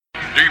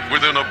Deep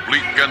within a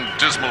bleak and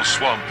dismal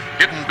swamp,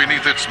 hidden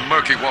beneath its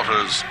murky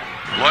waters,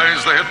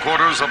 lies the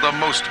headquarters of the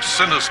most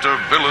sinister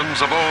villains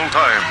of all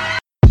time.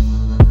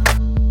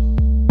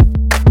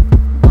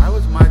 Why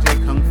was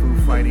Majay Kung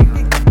Fu fighting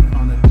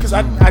on the... Because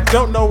I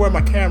don't know where my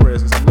camera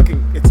is. I'm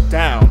looking, it's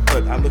down,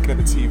 but I'm looking at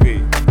the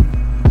TV.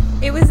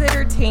 It was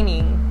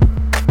entertaining.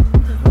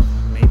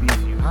 Maybe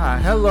it's you. Hi,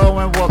 hello,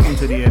 and welcome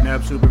to the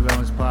Inept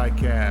Supervillains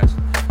Podcast.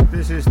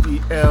 This is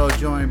the L,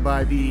 joined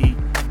by the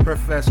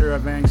Professor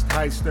of Angst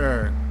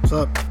Heister. What's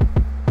up?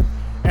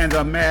 And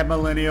the Mad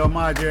Millennial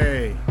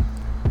Majay.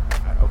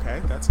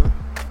 Okay, that's a...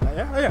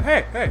 Yeah,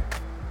 hey.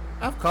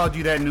 I've called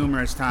you that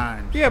numerous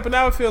times. Yeah, but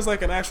now it feels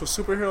like an actual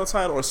superhero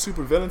title or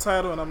super villain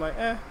title, and I'm like,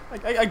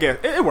 I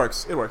get it. It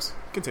works.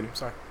 Continue,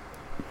 sorry.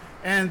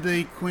 And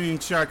the Queen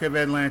Shark of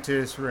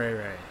Atlantis, Ray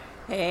Ray.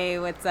 Hey,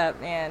 what's up,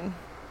 man?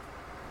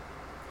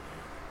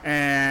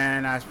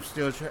 And I'm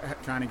still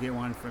trying to get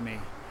one for me.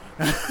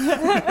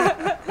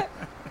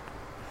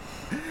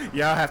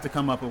 Y'all have to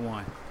come up with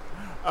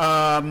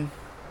one.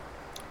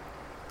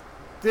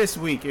 This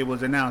week it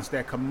was announced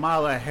that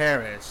Kamala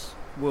Harris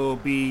will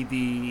be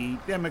the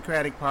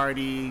Democratic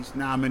Party's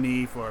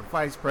nominee for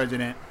Vice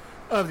President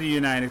of the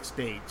United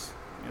States.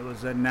 It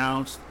was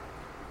announced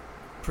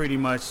pretty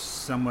much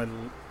somewhat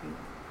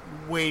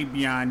way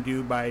beyond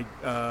due by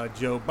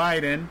Joe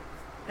Biden,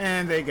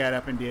 and they got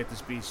up and did the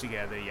speech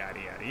together, yada,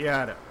 yada,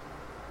 yada.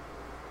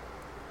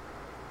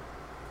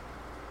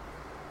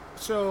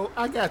 So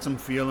I got some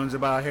feelings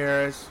about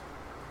Harris,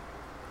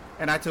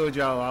 and I told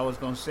y'all I was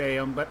going to say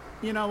them, but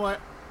you know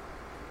what?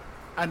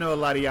 I know a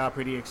lot of y'all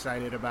pretty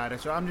excited about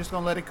it, so I'm just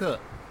going to let it cook.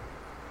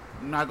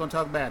 I'm not going to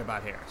talk bad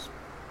about Harris.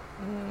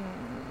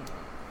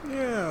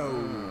 Yeah.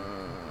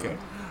 Okay.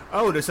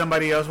 Oh, does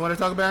somebody else want to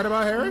talk bad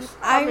about Harris?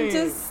 I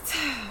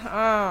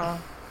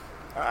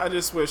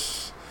just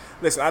wish...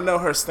 Listen, I know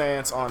her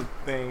stance on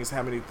things,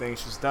 how many things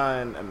she's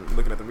done, and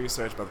looking at the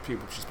research about the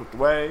people she's put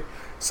away.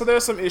 So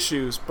there's some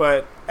issues,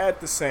 but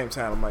at the same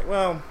time, I'm like,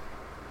 well,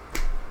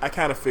 I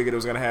kind of figured it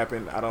was going to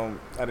happen. I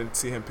didn't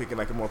see him picking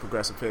like a more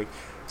progressive pick.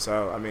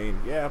 So, I mean,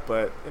 yeah,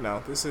 but, you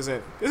know, this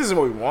isn't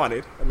what we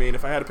wanted. I mean,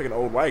 if I had to pick an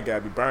old white guy,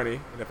 it'd be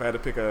Bernie. And if I had to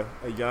pick a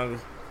young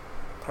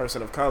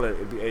person of color,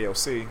 it'd be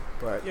AOC.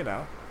 But, you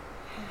know,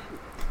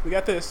 we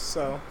got this,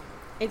 so...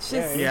 It's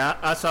just... Yeah,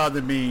 I saw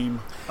the meme.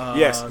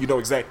 Yes, you know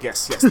exactly.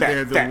 Yes,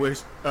 They're that.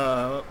 Wish,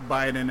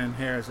 Biden and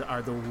Harris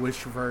are the Wish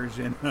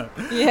version of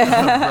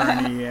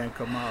Bernie and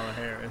Kamala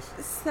Harris.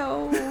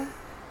 So,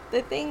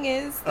 the thing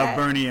is that...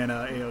 Bernie and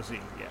AOC,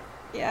 yeah.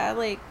 Yeah,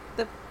 like,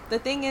 the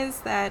thing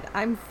is that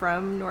I'm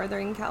from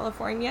Northern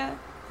California,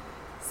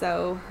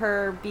 so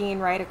her being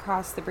right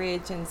across the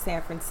bridge in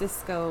San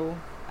Francisco,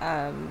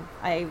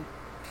 I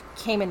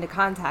came into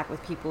contact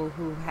with people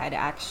who had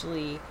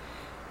actually,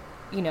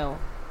 you know,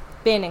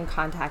 been in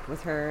contact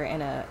with her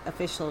in a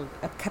official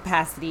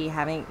capacity,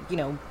 having, you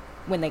know,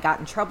 when they got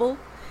in trouble.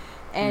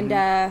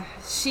 And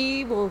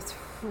she will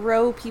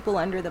throw people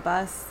under the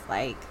bus.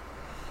 Like,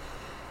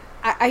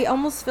 I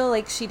almost feel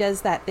like she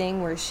does that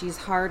thing where she's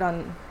hard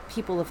on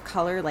people of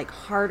color, like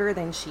harder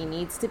than she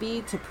needs to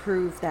be, to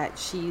prove that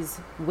she's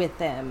with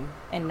them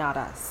and not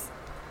us.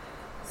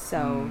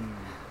 So,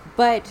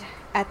 but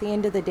at the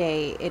end of the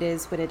day, it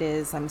is what it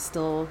is. I'm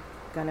still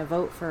gonna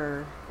vote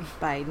for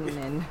Biden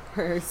and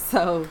her,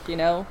 so, you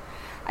know,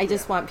 I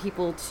just want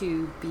people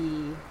to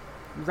be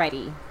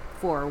ready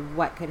for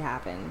what could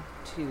happen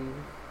to,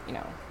 you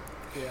know.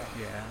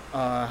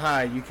 Yeah.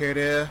 Hi, you care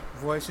to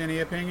voice any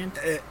opinion?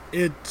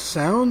 It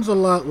sounds a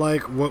lot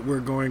like what we're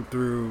going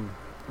through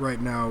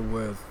right now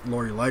with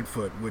Lori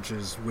Lightfoot, which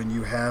is when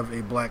you have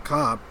a black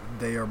cop,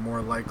 they are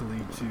more likely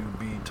to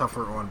be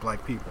tougher on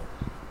black people.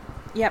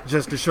 Yep.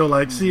 Just to show,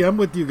 like, see, I'm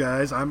with you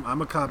guys.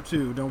 I'm a cop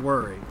too. Don't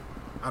worry.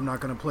 I'm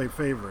not going to play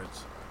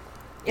favorites.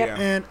 Yep.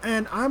 Yeah.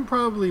 And I'm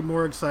probably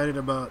more excited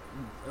about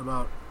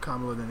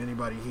Kamala than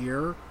anybody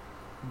here,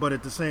 but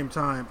at the same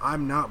time,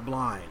 I'm not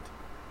blind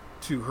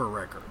to her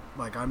record.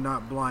 Like, I'm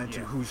not blind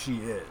to who she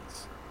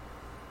is.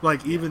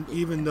 Like,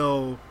 even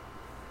though,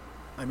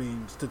 I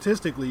mean,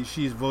 statistically,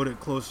 she's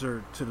voted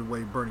closer to the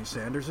way Bernie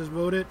Sanders has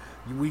voted,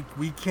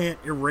 we can't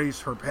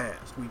erase her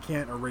past. We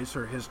can't erase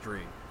her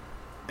history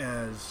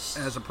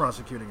as a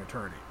prosecuting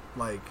attorney.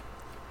 Like,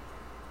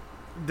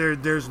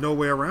 there's no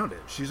way around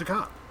it. She's a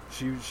cop.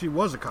 She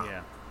was a cop,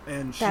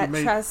 and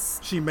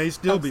she may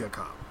still be a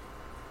cop.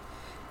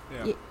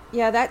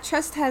 Yeah, that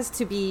trust has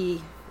to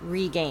be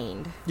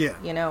regained. Yeah,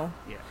 you know.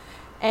 Yeah.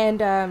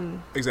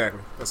 And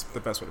Exactly. That's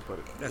the best way to put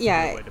it. That's a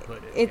good way to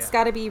put it. It's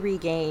got to be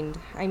regained.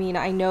 I mean,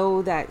 I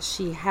know that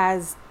she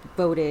has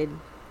voted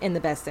in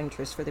the best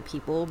interest for the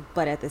people,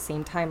 but at the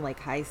same time,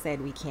 like I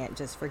said, we can't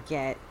just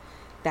forget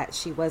that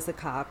she was a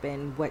cop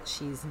and what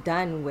she's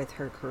done with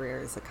her career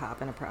as a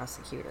cop and a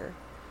prosecutor.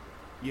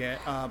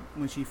 Yeah,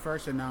 when she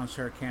first announced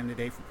her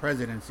candidate for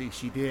presidency,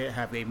 she did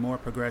have a more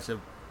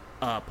progressive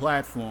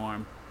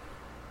platform,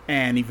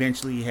 and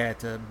eventually had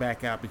to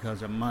back out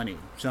because of money.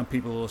 Some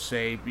people will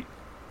say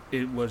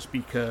it was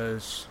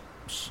because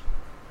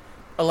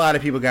a lot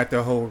of people got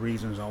their whole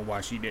reasons on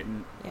why she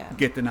didn't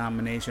get the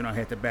nomination or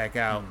had to back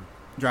out.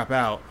 drop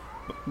out.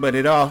 But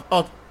it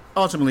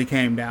ultimately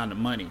came down to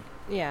money.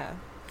 Yeah.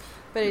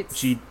 But it's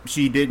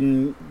She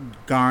didn't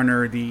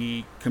garner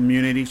the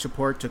community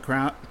support to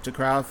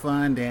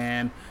crowdfund,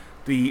 and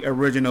the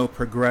original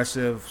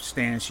progressive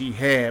stance she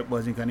had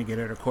wasn't going to get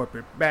her the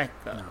corporate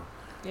backup. No.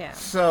 yeah.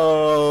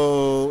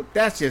 So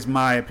that's just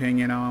my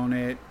opinion on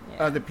it.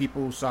 Yeah. Other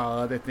people saw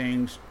other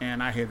things,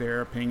 and I hear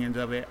their opinions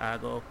of it. I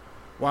go,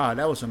 wow,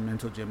 that was some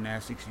mental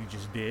gymnastics you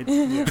just did.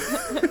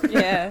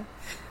 Yeah.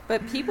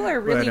 But people are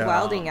really But,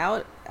 wilding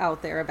out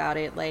there about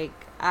it. Like,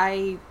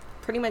 I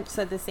pretty much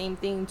said the same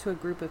thing to a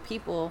group of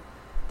people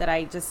that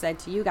I just said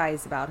to you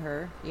guys about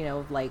her. You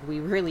know, like, we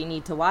really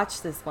need to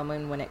watch this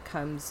woman when it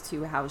comes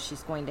to how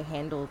she's going to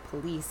handle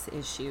police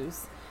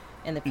issues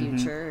in the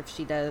future,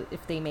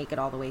 if they make it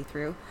all the way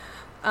through.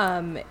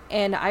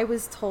 And I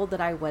was told that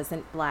I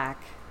wasn't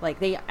black. Like,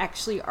 they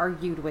actually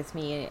argued with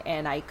me,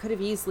 and I could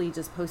have easily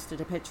just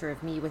posted a picture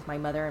of me with my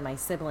mother and my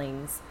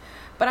siblings.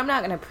 But I'm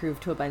not going to prove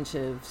to a bunch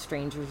of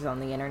strangers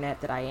on the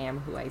internet that I am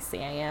who I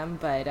say I am.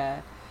 But,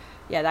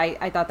 yeah,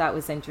 I thought that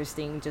was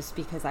interesting just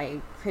because I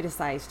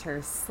criticized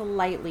her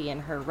slightly in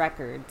her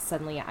record.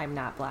 Suddenly I'm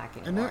not black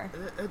anymore.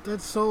 And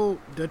that's so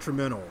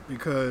detrimental,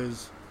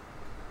 because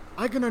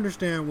I can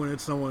understand when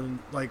it's someone,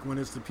 like when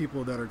it's the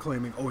people that are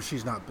claiming, oh,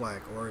 she's not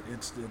black, or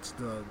it's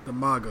the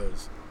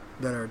MAGAs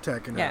that are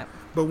attacking her. Yeah.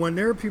 But when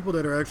there are people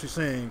that are actually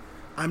saying,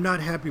 I'm not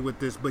happy with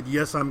this, but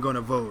yes, I'm going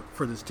to vote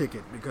for this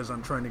ticket because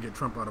I'm trying to get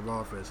Trump out of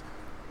office,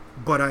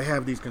 but I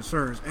have these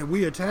concerns, and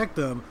we attack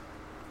them,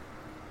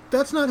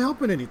 that's not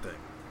helping anything.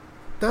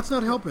 That's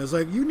not helping. It's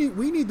like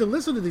we need to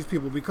listen to these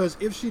people, because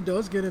if she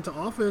does get into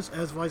office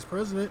as vice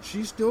president,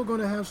 she's still going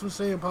to have some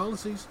say in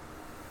policies.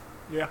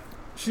 Yeah.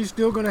 She's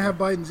still going to have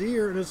Biden's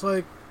ear, and it's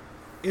like,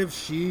 if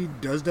she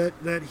does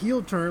that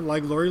heel turn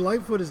like Lori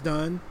Lightfoot has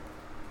done,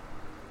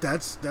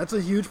 that's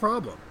a huge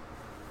problem.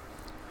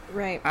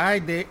 Right.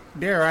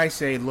 Dare I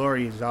say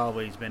Lori has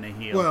always been a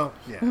heel. Well,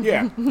 yeah.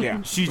 Yeah.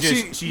 Yeah. she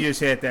just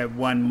had that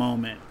one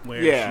moment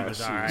where she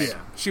was all right. yeah.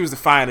 She was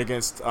defiant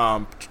against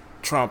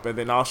Trump, and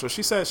then also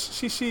she says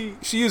she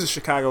uses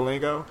Chicago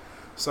lingo.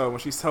 So when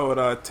she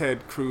told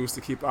Ted Cruz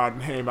to keep our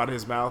name out of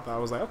his mouth, I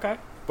was like, okay.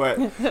 But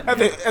at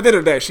the end of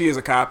the day, she is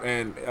a cop,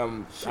 and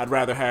I'd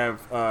rather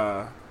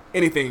have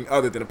anything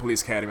other than a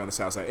police academy on the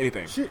South Side.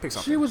 Anything. Pick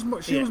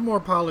something. She was more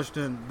polished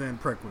than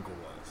Preckwinkle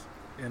was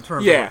in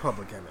terms of her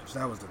public image.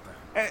 That was the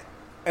thing.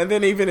 And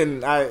then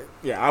even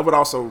I would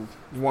also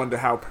wonder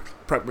how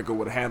Preckwinkle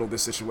would handle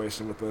this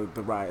situation with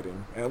the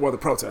rioting, and the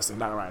protesting,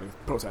 not rioting,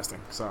 protesting.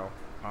 So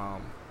I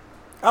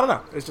don't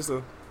know. It's just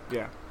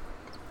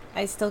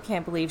I still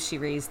can't believe she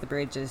raised the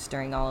bridges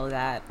during all of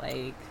that.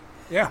 Like,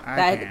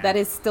 yeah. that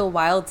is still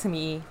wild to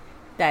me,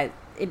 that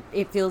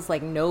it feels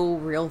like no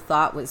real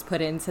thought was put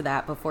into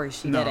that before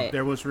she did it.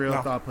 There was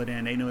real thought put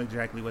in. They knew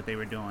exactly what they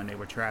were doing. They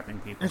were trapping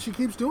people. And she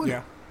keeps doing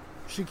it.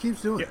 She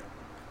keeps doing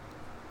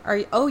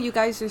it. You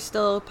guys are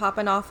still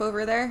popping off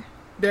over there?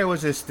 There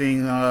was this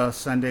thing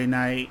Sunday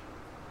night,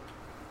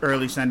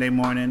 early Sunday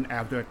morning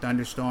after a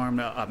thunderstorm,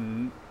 a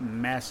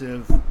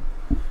massive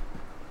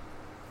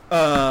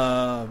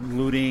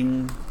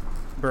looting,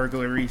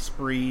 burglary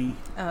spree.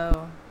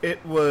 Oh.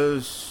 It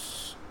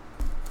was,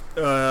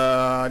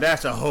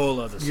 that's a whole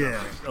other subject.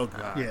 Yeah. Oh,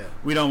 God. Yeah.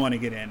 We don't want to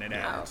get into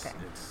that.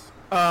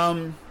 Oh,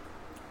 okay.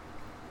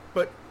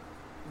 But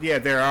yeah,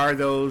 there are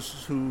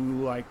those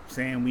who like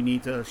saying we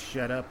need to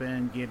shut up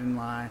and get in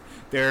line.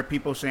 There are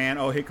people saying,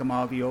 "Oh, here come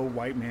all the old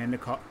white men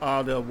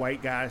all the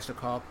white guys to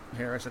call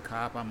Harris a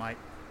cop." I'm like,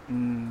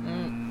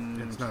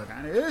 It's not.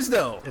 kind of is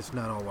though. It's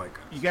not all white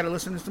guys. You got to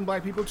listen to some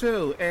black people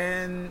too,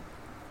 and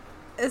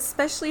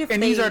Especially if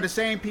these are the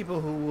same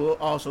people who will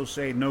also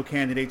say no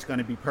candidate's going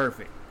to be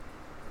perfect.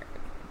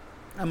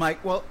 I'm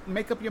like, well,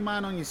 make up your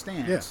mind on your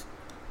stance. Yes.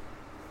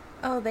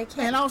 Oh, they can't.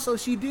 And also,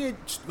 she did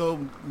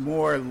go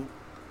more.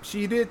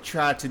 She did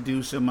try to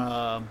do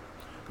some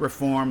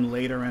reform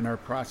later in her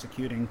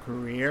prosecuting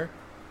career,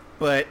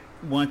 but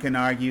one can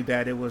argue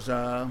that it was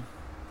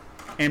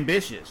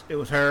ambitious. It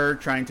was her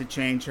trying to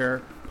change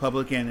her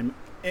public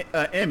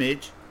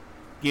image,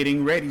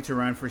 getting ready to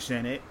run for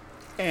Senate,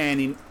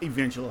 and in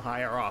eventual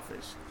higher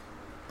office.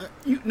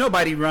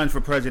 Nobody runs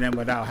for president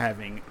without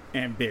having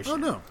ambition. Oh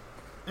no,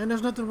 and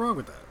there's nothing wrong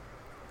with that.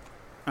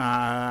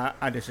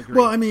 I disagree.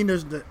 Well, I mean,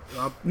 there's the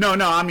No,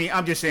 I mean,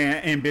 I'm just saying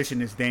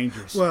ambition is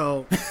dangerous.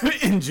 well.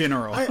 in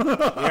general.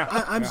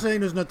 I'm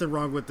saying there's nothing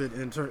wrong with it.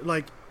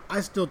 I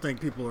still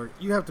think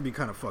you have to be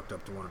kind of fucked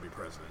up to want to be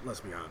president.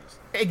 Let's be honest.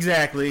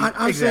 Exactly.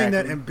 I'm saying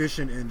that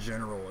ambition in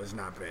general is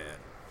not bad.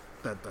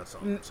 That's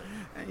all I'm saying.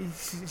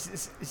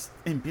 It's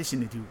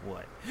ambition to do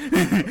what?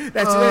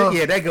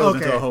 That goes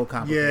into a whole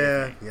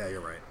complicated thing. Yeah,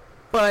 you're right.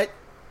 But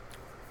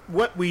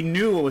what we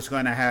knew was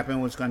going to happen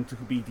was going to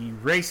be the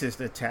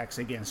racist attacks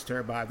against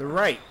her by the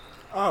right.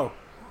 Oh,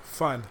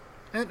 fun.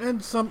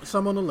 And some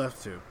on the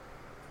left too.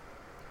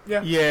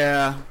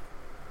 Yeah.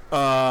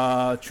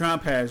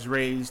 Trump has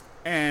raised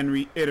and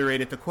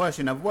reiterated the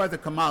question of whether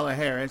Kamala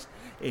Harris,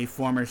 a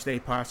former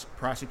state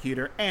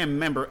prosecutor and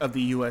member of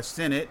the U.S.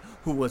 Senate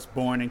who was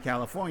born in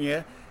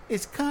California,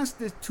 is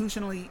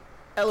constitutionally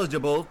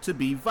eligible to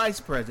be vice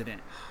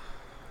president.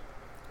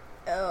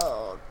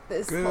 Oh,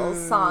 this Good whole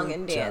song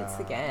and dance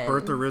job. again.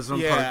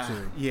 Birtherism Part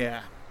 2.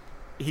 Yeah.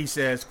 He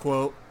says,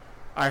 quote,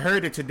 I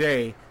heard it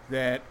today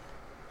that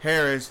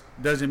Harris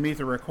doesn't meet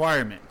the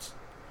requirements.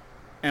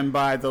 And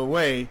by the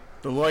way,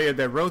 the lawyer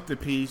that wrote the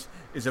piece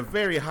is a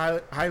very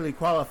highly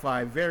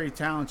qualified, very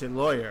talented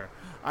lawyer.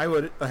 I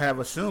would have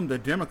assumed the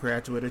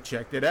Democrats would have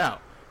checked it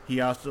out. He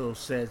also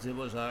says it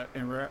was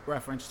in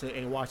reference to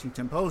a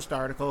Washington Post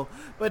article,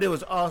 but it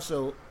was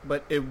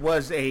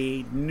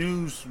a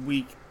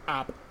Newsweek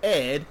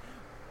op-ed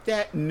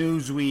that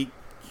Newsweek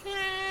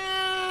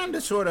kind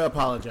of sort of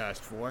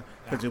apologized for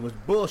because it was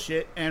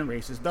bullshit and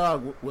racist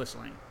dog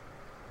whistling.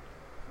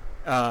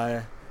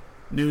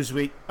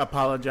 Newsweek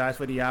apologized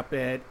for the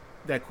op-ed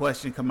that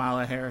questioned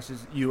Kamala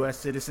Harris's U.S.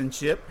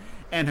 citizenship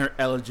and her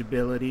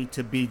eligibility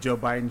to be Joe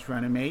Biden's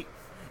running mate,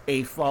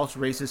 a false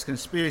racist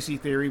conspiracy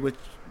theory which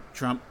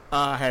Trump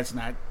has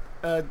not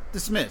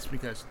dismissed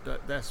because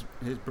that's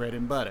his bread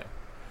and butter.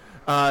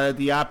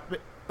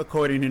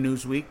 According to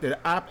Newsweek, the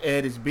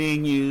op-ed is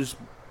being used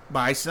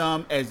by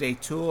some as a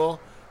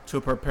tool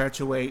to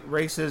perpetuate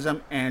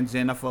racism and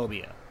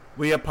xenophobia.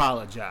 We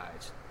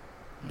apologize,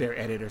 their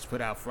editors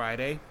put out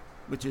Friday,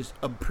 which is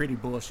a pretty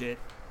bullshit.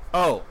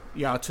 Oh,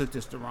 y'all took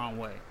this the wrong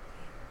way.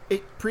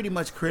 It pretty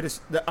much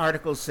the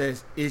article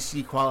says, is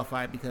she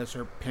qualified because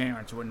her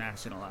parents were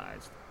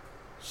nationalized?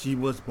 She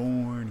was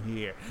born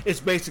here. It's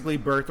basically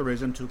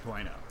birtherism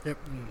 2.0. Yep.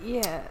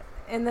 Yeah,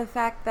 and the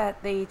fact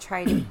that they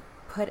tried to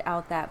put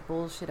out that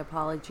bullshit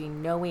apology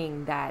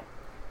knowing that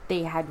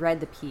they had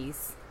read the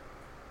piece.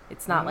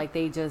 It's not like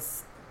they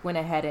just went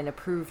ahead and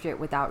approved it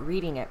without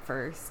reading it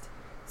first.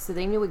 So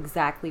they knew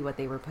exactly what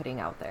they were putting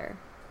out there.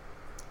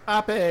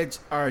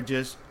 Op-eds are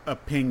just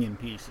opinion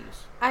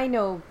pieces. I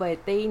know,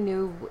 but they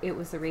knew it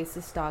was a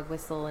racist dog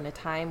whistle in a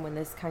time when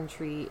this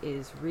country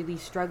is really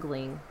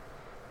struggling,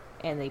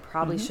 and they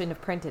probably shouldn't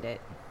have printed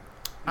it.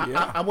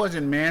 I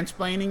wasn't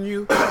mansplaining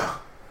you.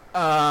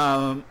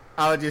 I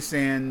was just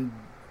saying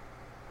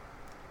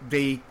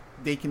they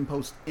can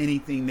post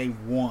anything they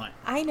want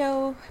I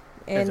know,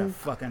 as a and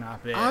fucking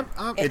op-ed.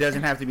 I'm- It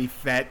doesn't have to be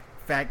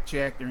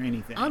fact-checked or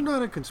anything. I'm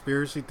not a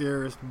conspiracy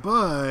theorist,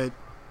 but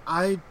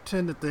I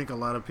tend to think a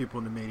lot of people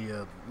in the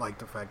media like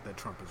the fact that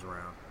Trump is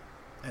around,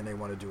 and they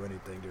want to do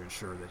anything to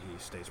ensure that he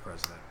stays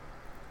president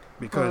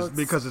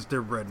because it's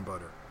their bread and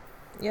butter.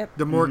 yep.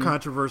 The more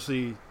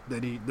controversy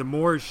the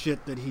more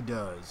shit that he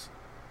does,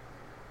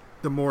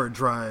 the more it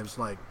drives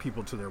like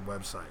people to their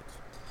websites.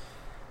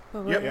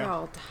 But Yep. we're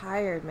all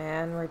tired,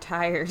 man. We're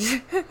tired.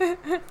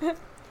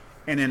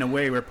 And in a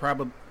way,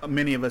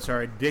 many of us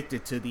are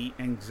addicted to the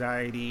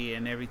anxiety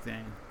and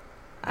everything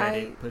that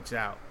it puts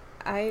out.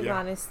 I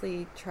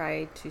honestly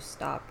tried to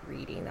stop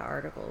reading the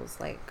articles.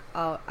 Like,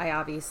 I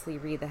obviously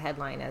read the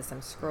headline as I'm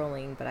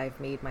scrolling, but I've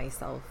made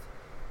myself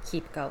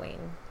keep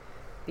going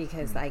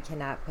because I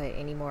cannot put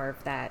any more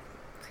of that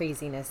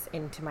craziness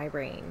into my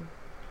brain.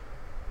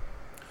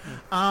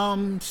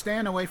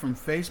 Staying away from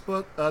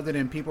Facebook other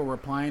than people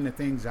replying to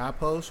things I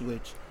post,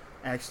 which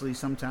actually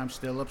sometimes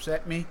still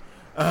upset me.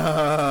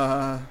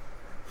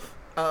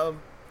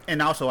 And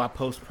also I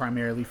post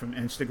primarily from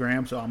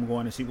Instagram, so I'm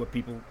going to see what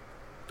people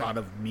thought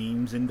of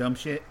memes and dumb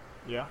shit.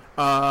 Yeah.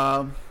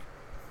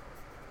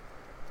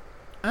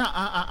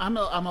 I'm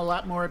a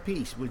lot more at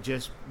peace with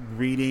just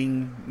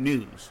reading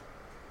news.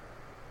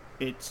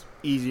 It's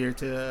easier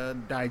to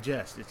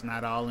digest. It's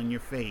not all in your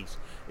face.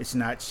 It's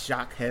not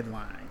shock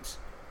headlines.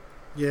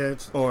 Yeah,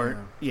 It's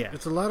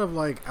a lot of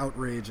like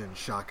outrage and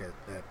shock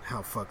at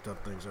how fucked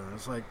up things are.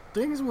 It's like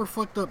things were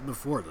fucked up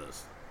before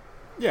this.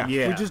 Yeah.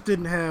 We just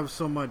didn't have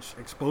so much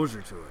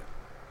exposure to it.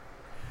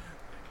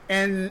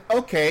 And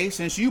okay,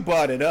 since you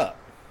brought it up,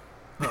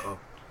 Uh-oh.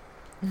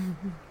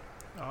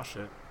 Oh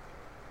shit.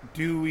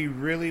 do we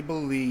really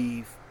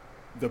believe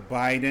the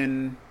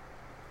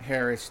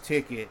Biden-Harris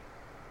ticket,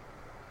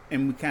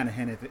 and we kind of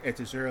hinted at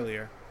this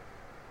earlier,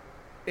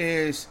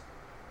 is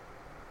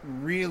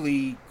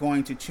really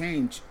going to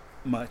change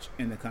much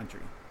in the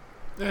country?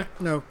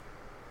 No.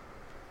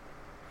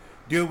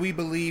 Do we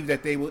believe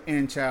that they will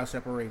end child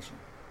separation?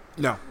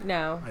 No.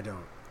 No. I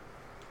don't.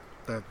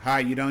 Hi,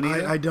 you don't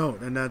either? I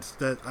don't, and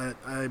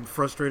I'm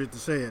frustrated to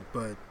say it,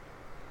 but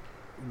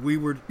we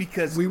were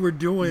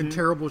doing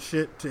terrible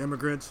shit to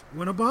immigrants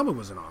when Obama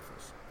was in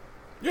office.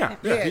 Yeah.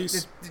 Yeah,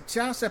 He's the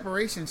child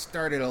separation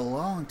started a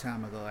long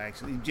time ago,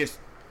 actually. Just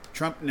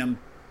Trump and them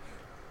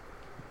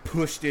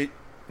pushed it,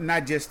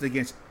 not just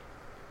against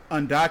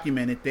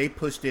undocumented, they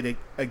pushed it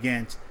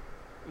against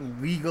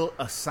legal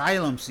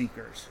asylum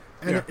seekers.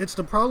 And it's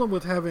the problem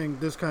with having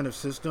this kind of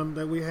system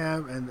that we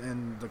have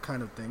and the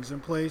kind of things in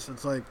place.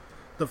 It's like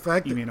the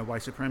fact You that... mean a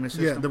white supremacist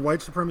system? Yeah, the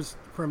white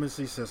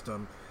supremacy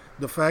system.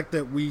 The fact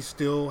that we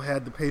still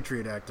had the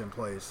Patriot Act in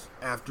place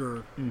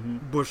after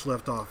Bush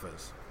left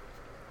office.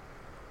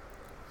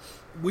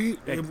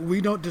 If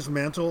we don't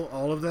dismantle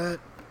all of that,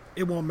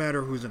 it won't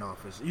matter who's in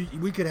office.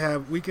 We could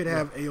have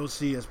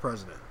AOC as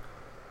president.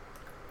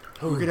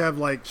 We could have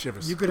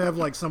Shivers. you could have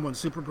like someone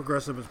super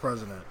progressive as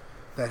president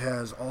that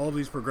has all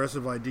these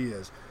progressive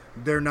ideas,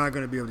 they're not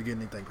going to be able to get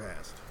anything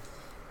passed.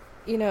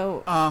 You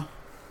know,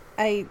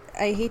 I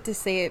hate to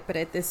say it, but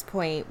at this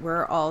point,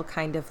 we're all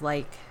kind of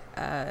like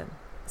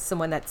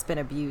someone that's been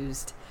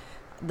abused.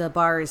 The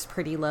bar is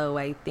pretty low.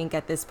 I think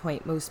at this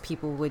point, most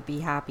people would be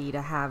happy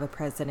to have a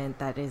president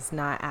that is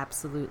not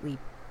absolutely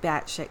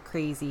batshit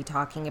crazy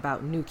talking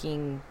about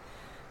nuking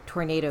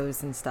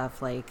tornadoes and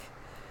stuff. Like,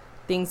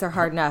 things are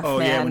hard enough, Oh,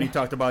 man. yeah, when he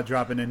talked about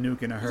dropping a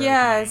nuke in a hurricane.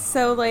 Yeah,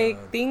 so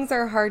like things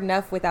are hard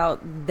enough without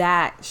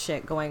that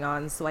shit going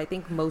on. So I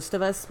think most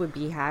of us would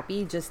be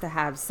happy just to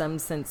have some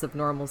sense of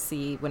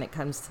normalcy when it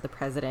comes to the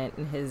president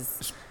and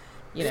his,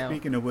 you know.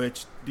 Speaking of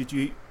which, did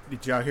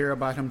y'all hear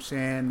about him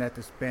saying that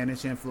the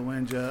Spanish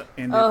influenza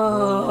ended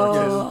Oh.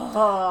 World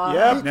War II?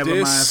 Yep, Never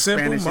this mind,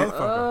 simple Spanish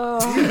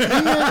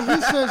motherfucker.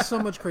 He says so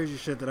much crazy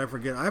shit that I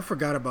forget. I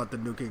forgot about the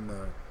nuking.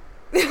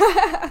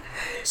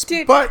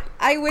 Dude, But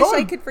I wish go I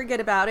on. could forget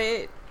about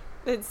it.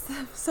 It's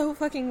so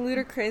fucking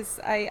ludicrous.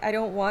 I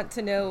don't want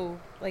to know.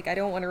 Like, I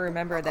don't want to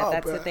remember that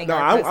that's the thing. No,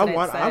 our I president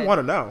want said.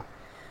 to know.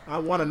 I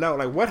want to know.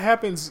 Like, what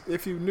happens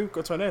if you nuke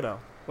a tornado?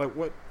 Like,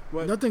 what?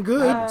 Nothing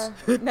good.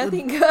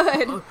 Nothing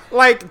good.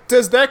 Like,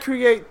 does that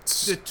create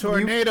The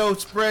tornado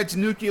spreads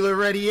nuclear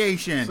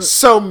radiation.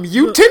 so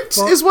mutants?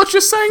 Fall- is what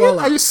you're saying? Fallout.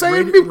 Are you saying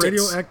Radio- mutants?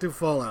 radioactive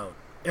fallout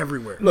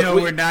everywhere? Look, No,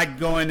 we- we're not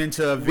going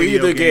into a We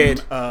video either game.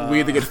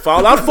 get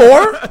Fallout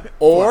 4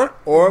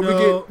 or we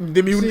No. get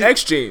the mutant See,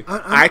 X gene.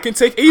 I'm- I can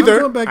take I'm either.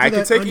 going back to I can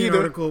that take Onion either.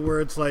 article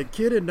where it's like,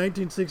 kid in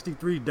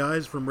 1963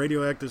 dies from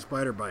radioactive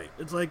spider bite.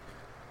 It's like,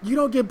 you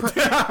don't get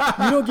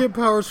you don't get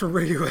powers from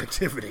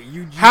radioactivity.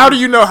 You How do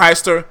you know,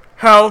 Heister?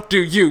 How do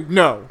you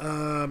know?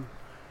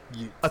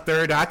 A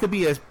third eye could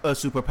be a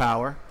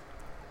superpower.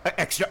 An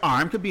extra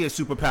arm could be a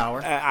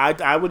superpower.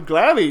 I would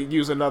gladly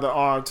use another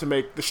arm to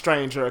make the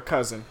stranger a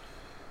cousin.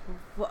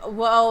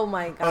 Oh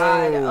my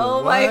god.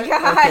 Oh my what?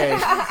 god.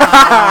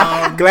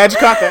 Okay. Glad you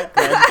caught that.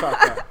 Glad you caught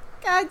that.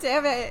 God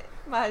damn it,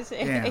 Maje.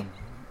 Damn.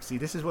 See,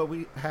 this is what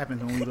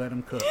happens when we let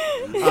them cook.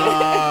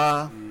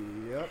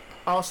 Yep.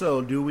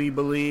 Also, do we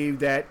believe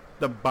that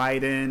the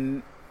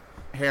Biden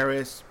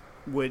Harris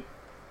would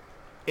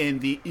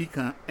end the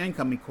income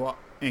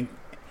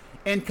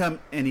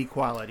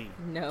inequality?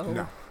 No.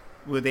 No.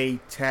 Will they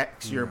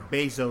tax your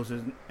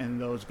Bezos and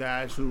those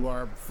guys who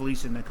are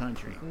fleecing the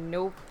country?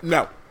 Nope.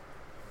 No.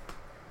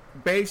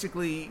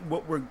 Basically,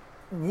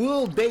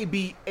 will they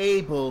be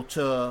able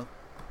to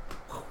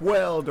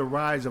quell the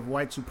rise of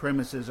white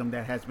supremacism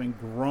that has been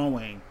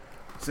growing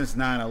since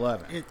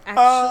 9/11?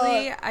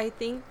 Actually, I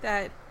think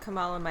that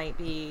Kamala might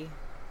be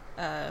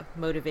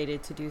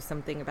motivated to do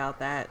something about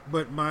that.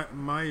 But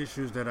my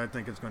issue is that I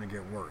think it's going to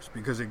get worse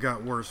because it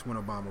got worse when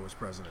Obama was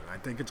president. I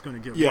think it's going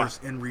to get Yeah. worse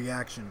in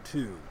reaction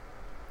to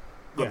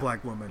a Yeah.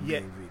 black woman Yeah.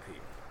 being VP.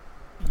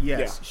 Yes,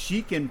 Yeah.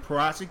 she can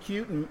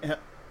prosecute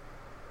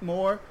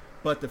more,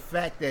 but the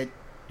fact that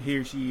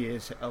here she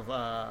is of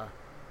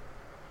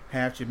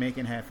half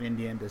Jamaican, half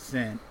Indian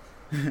descent,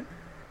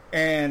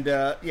 and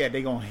yeah,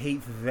 they gonna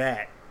hate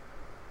that.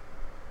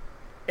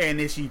 And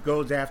if she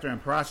goes after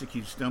and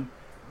prosecutes them,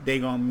 they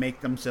gonna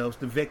make themselves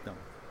the victim.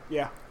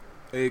 Yeah.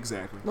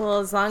 Exactly. Well,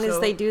 as long as So-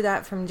 they do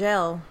that from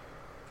jail.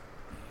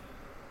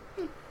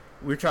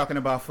 We're talking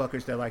about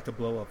fuckers that like to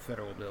blow up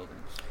federal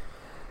buildings.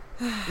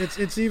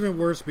 It's even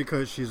worse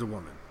because she's a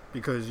woman.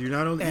 Because you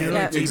not only And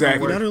Yeah. it's even Exactly.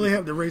 you worse not only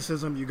have the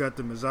racism, you got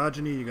the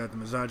misogyny,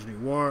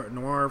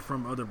 noir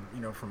from other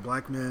from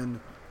black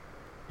men.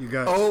 You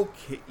got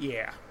Okay,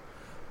 yeah.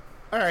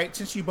 All right,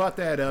 since you brought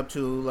that up,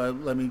 too,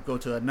 let me go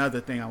to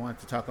another thing I wanted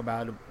to talk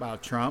about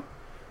Trump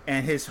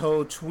and his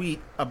whole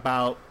tweet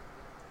about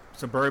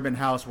suburban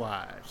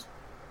housewives.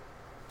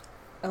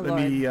 Oh, Let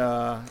Lord.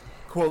 me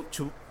quote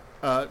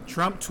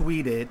Trump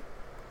tweeted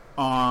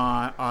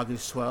on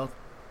August 12th,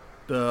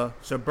 the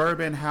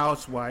suburban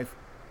housewife,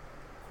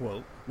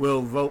 quote,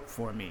 will vote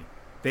for me.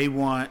 They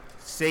want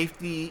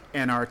safety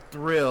and are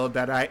thrilled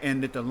that I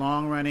ended the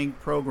long-running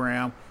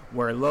program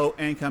where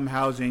low-income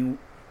housing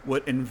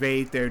would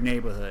invade their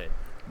neighborhood.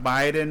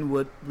 Biden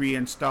would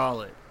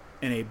reinstall it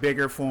in a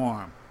bigger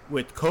form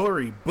with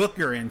Cory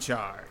Booker in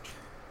charge.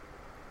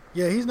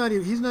 yeah. He's not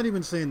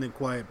even saying the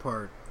quiet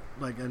part.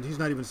 Like, and he's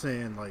not even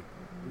saying like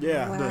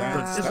Yeah. Wow.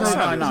 That's- It's that's not-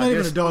 not- it's not even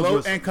just a dog whistle.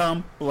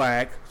 low-income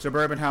black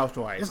suburban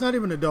housewife. it's not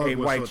even a dog Hey,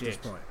 whistle white at this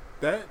chicks. point.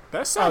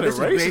 that sounded this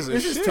racist is, as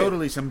this shit. is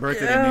totally some birth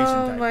of the nation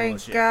Oh type my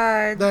bullshit.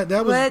 god.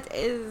 That was- What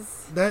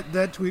is...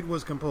 That tweet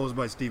was composed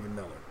by Stephen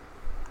Miller.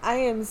 I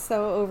am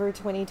so over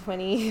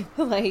 2020.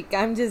 Like,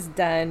 I'm just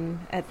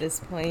done at this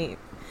point.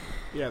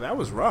 Yeah, that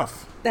was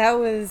rough. That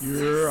was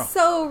Yeah.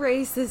 so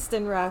racist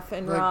and rough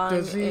and Like, wrong.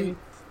 does he? and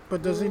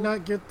But does he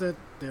not get that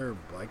there are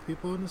black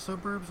people in the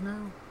suburbs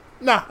now?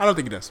 Nah, I don't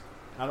think he does.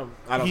 I don't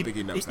think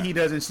he knows that. He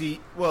doesn't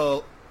see.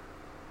 Well,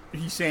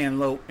 he's saying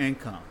low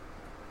income.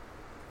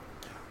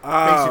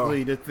 Oh.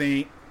 Basically, the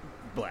thing,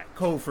 black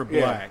code for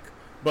Yeah. black.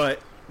 But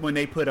when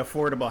they put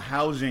affordable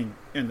housing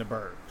in the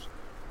burbs,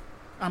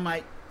 I'm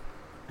like,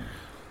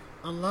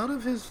 A lot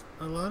of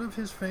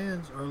his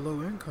fans are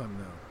low income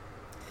now.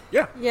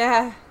 Yeah.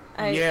 yeah.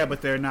 yeah,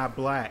 but they're not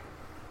black.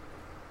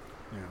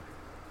 Yeah.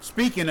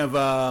 Speaking of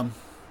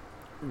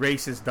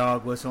racist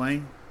dog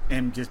whistling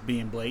and just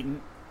being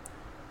blatant.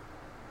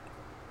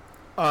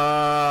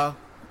 I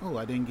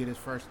didn't get his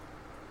first.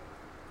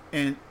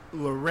 In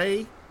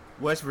Luray,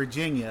 West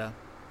Virginia,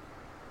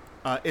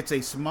 it's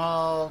a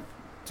small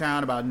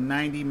town about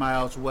 90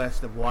 miles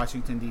west of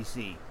Washington,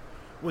 D.C.,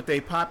 with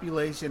a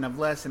population of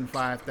less than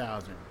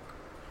 5,000.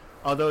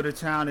 Although the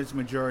town is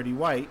majority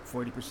white,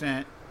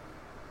 40%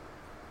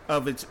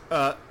 of its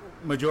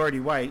majority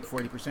white,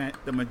 40%,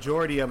 the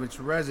majority of its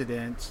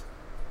residents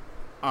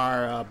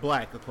are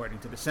black, according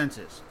to the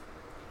census.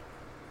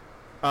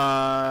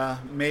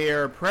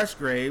 Mayor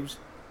Pressgraves,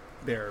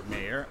 their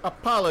mayor,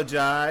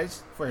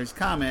 apologized for his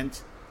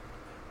comments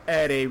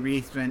at a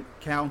recent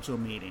council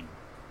meeting.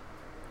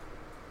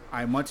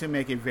 I want to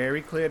make it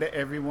very clear to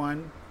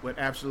everyone with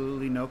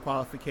absolutely no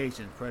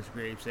qualifications,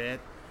 Pressgraves said.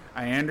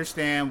 I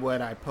understand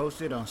what I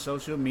posted on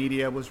social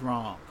media was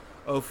wrong,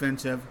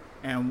 offensive,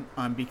 and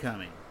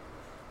unbecoming.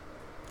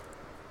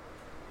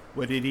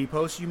 What did he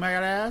post, you might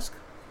ask?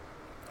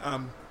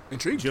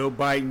 Intrigued. Joe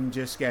Biden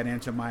just got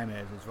Aunt Jemima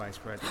as his vice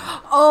president.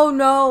 Oh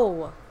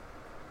no!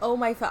 Oh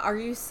my! Are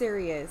you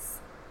serious?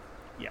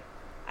 Yeah.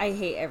 I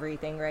hate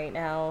everything right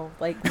now.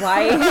 Like,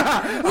 why?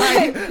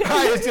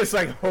 It's just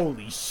like,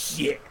 holy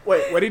shit.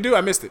 Wait, what did he do?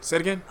 I missed it. Say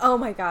it again. Oh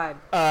my god.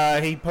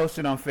 He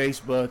posted on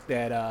Facebook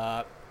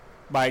that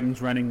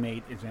Biden's running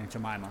mate is Aunt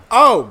Jemima.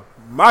 Oh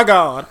my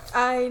God.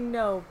 I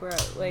know, bro.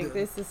 Like,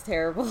 this is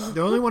terrible.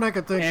 The only one I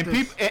could think.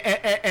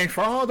 And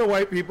for all the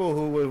white people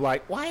who were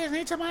like, why is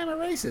Aunt Jemima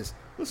racist?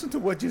 Listen to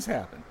what just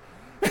happened.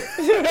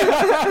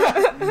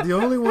 The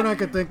only one I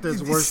could think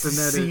that's worse than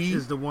that See?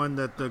 is the one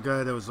that the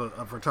guy that was a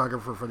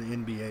photographer for the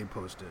NBA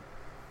posted.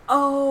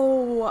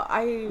 Oh,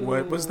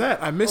 What was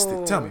that? I missed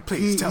it. Tell me,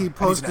 please. Tell me. He I need to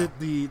posted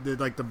know.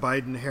 the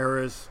Biden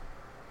Harris,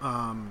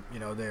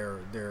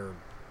 their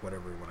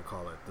whatever you want to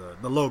call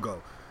it, the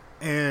logo,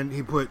 and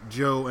he put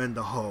Joe and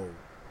the hoe,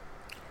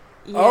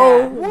 Yeah.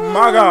 Oh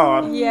my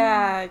God.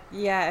 Yeah.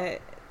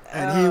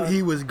 and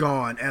he was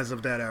gone as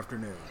of that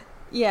afternoon.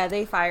 Yeah,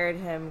 they fired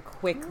him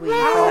quickly for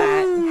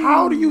that.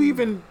 How do you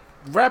even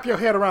wrap your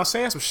head around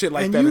saying some shit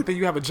like And that you- and think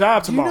you have a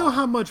job Do you tomorrow? know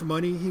how much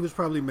money he was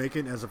probably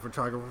making as a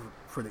photographer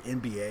for the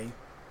NBA?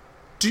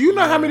 Do you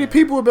know how many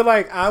people would be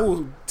like, I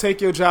will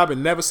take your job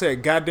and never say a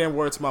goddamn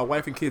word to my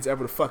wife and kids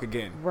ever the fuck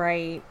again?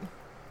 Right.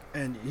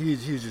 And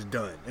he's just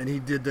done. And he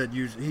did that.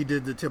 He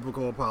did the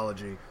typical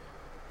apology.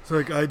 It's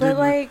like I But, didn't.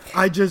 like-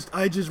 I just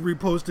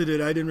reposted it.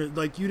 I didn't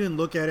like. You didn't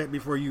look at it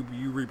before you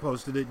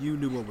reposted it. You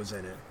knew what was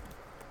in it.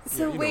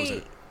 So you know wait,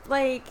 it.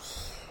 like,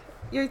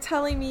 you're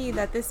telling me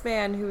that this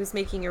man who was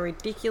making a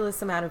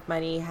ridiculous amount of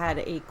money had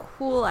a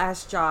cool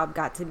ass job,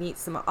 got to meet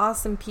some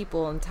awesome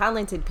people and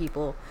talented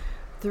people,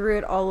 threw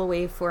it all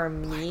away for a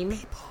meme?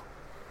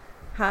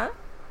 Huh?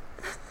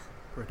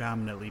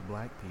 Predominantly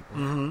black people.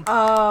 Mm-hmm.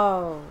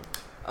 Oh.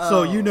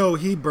 So you know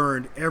he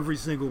burned every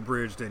single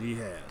bridge that he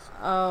has.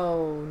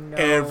 Oh no.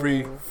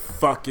 Every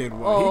fucking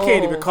one. He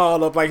can't even Oh.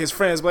 call up like his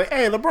friends, like,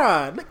 hey,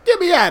 LeBron, get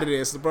me out of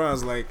this.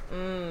 LeBron's like,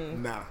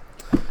 nah.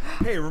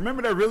 Hey,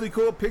 remember that really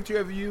cool picture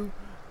of you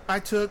I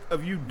took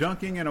of you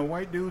dunking in a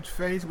white dude's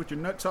face with your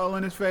nuts all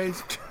in his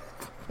face?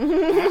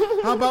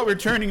 How about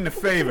returning the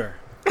favor?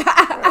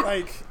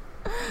 Like,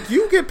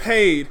 you get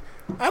paid.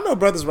 I know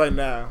brothers right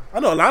now. I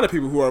know a lot of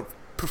people who are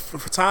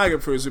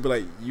photographers who be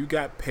like, you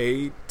got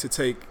paid to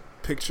take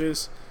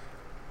pictures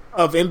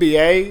of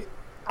NBA?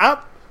 I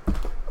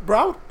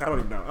don't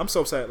even know. I'm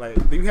so sad. Like,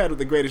 you had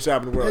the greatest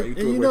job in the world. And You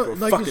threw you it know, away for a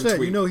like fucking you said,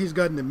 tweet. you know he's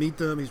gotten to meet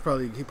them.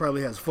 He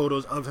probably has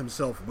photos of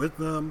himself with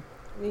them,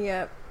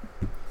 Yep.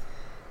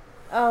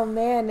 Oh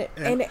man.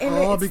 and, And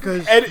all it's-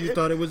 because and you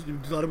thought it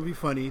would be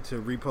funny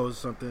to repost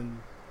something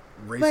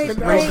But, racist,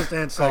 like- racist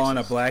and Calling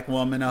a sexist. black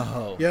woman a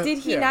hoe. Yeah. Did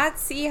he Yeah. not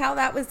see how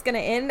that was going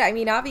to end? I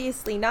mean,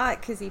 obviously not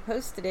because he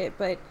posted it,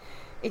 but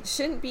it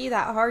shouldn't be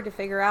that hard to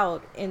figure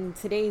out in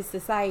today's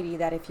society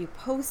that if you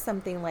post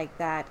something like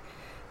that,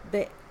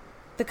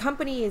 the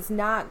company is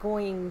not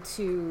going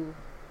to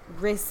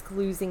risk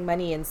losing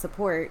money and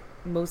support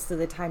most of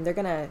the time. They're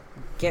going to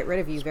get rid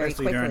of you very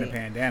Especially quickly. during the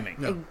pandemic.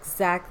 Yeah.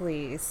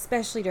 Exactly,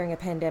 especially during a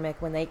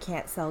pandemic when they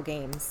can't sell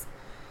games.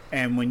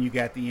 And when you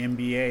got the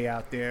NBA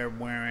out there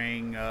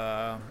wearing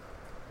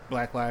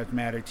Black Lives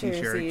Matter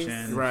T-shirts Jerseys.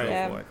 and Right. so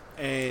Yeah. forth.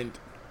 And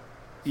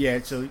Yeah,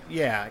 so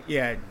yeah.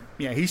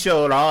 He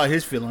showed all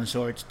his feelings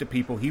towards the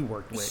people he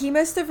worked with. He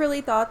must have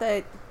really thought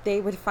that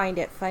they would find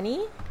it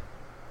funny.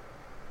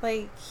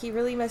 Like, he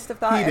really must have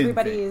thought He didn't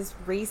everybody think. is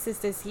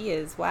racist as he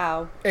is.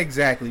 Wow.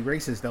 Exactly.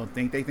 Racists don't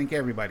think. They think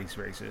everybody's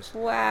racist.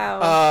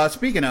 Wow.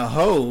 Speaking of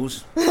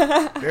hoes,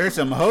 there's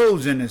some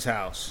hoes in this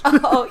house.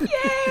 Oh,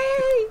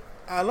 yay!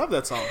 I love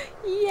that song.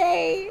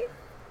 Yay!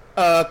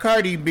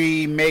 Cardi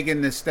B,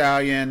 Megan Thee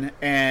Stallion,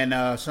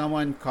 and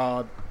someone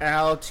called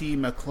Al T.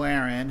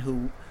 McLaren,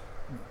 who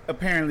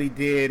apparently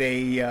did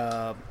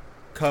a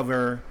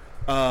cover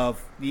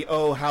of the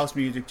old house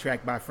music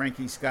track by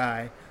Frankie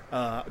Sky.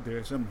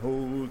 There's some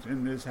hoes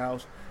in this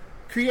house.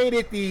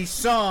 Created the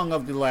song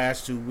of the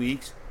last 2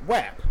 weeks,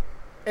 WAP,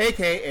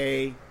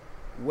 aka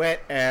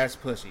Wet Ass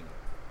Pussy.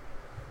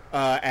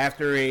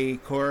 After a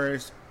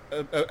chorus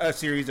a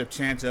series of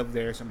chants of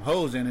 "there's some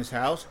hoes in his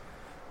house,"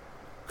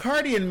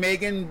 Cardi and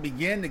Megan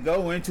begin to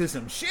go into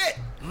some shit.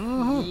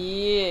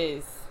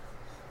 Yes.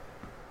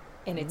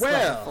 And it's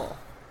Well.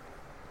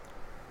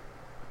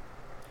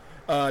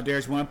 wonderful.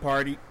 There's one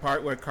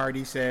part where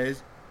Cardi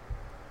says,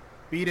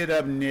 "Beat it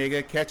up,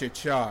 nigga, catch a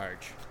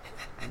charge."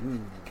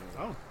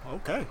 Oh,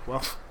 okay.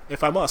 Well,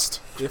 if I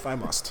must.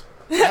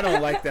 I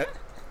don't like that.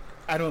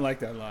 I don't like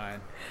that line.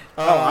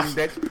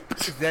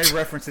 That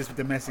references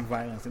domestic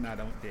violence, and I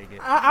don't dig it.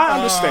 I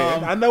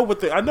understand. I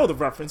know the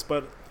reference,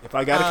 but if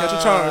I gotta catch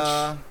a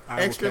charge, I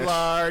will extra catch.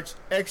 large,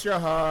 extra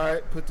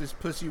hard. Put this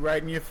pussy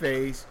right in your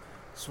face.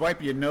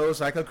 Swipe your nose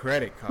like a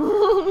credit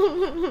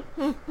card.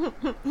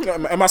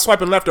 Am I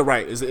swiping left or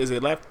right? Is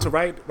it left to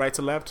right, right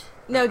to left?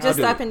 No, just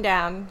do up it. and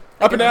down.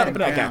 Up and down, a up and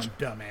down. Damn, Gotcha.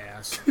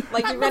 dumbass.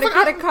 Like you're gonna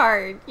get a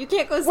card. You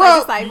can't go side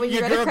Well, to side when you're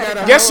Your gonna girl credit got a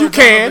card. Yes, you hoe on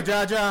can. top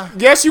of a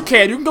Jaja. Yes, you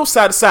can. You can go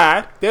side to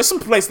side. There's some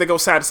places that go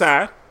side to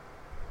side.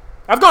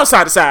 I've gone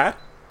side to side.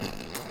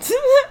 It's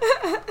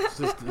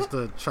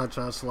the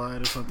cha-cha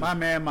slide or something. My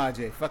man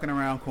Majay, fucking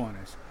around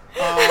corners.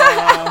 Oh my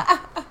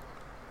God.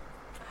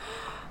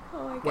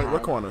 Wait,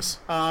 what corners?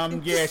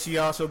 Yeah, she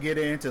also get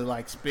into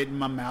like spit in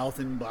my mouth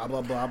and blah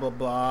blah blah blah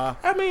blah.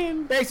 I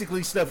mean,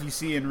 Basically stuff you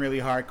see in really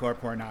hardcore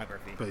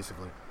pornography.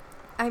 Basically.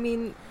 I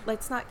mean,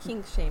 let's not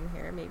kink shame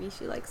here. Maybe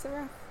she likes a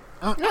rough.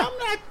 I'm not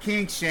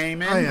kink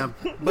shaming. I am.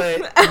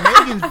 But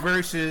Megan's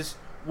verses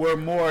were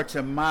more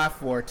to my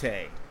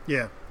forte.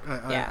 Yeah,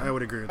 Yeah. I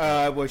would agree with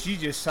that. Where she's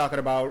just talking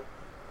about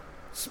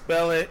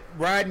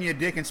riding your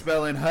dick and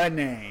spelling her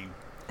name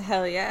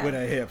Hell yeah. with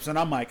her hips, and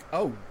I'm like,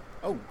 oh,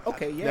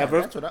 okay, yeah,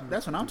 Never.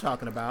 that's what I'm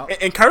talking about.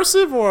 in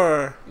cursive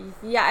or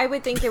Yeah, I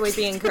would think it would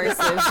be in cursive.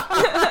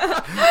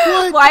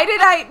 Why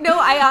did I? No,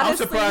 I I'm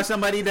honestly. surprised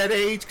somebody that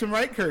age can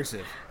write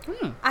cursive.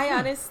 I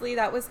honestly,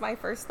 that was my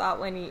first thought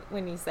when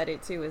he said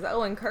it too. Is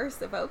in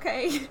cursive,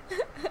 okay?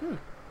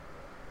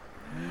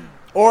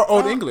 or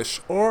old English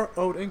or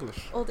old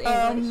English. Old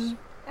English.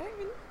 I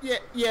don't even. Yeah.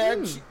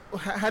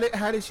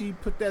 How did she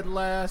put that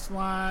last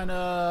line?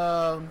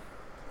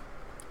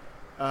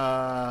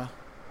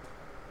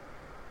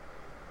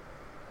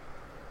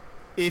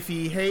 If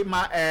he ate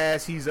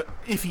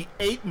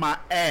my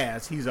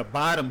ass, he's a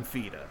bottom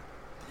feeder.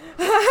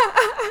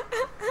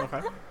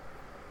 Okay.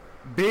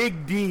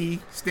 Big D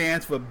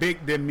stands for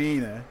big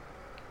demeanor.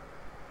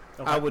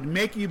 Okay. I would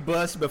make you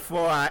bust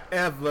before I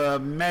ever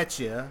met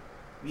you.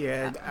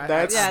 Yeah,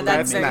 That's- Yeah,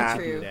 that's very not-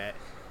 true. do that.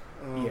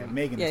 Yeah,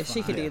 Megan. Yeah, is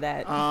she fine. could do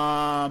that.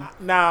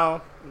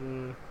 Now,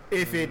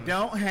 If it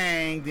don't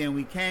hang, then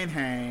we can't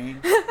hang.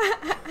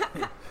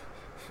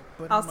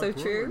 But Also I'm a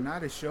brewer, true.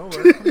 not a shower.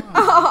 Come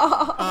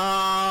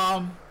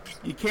on.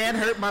 You can't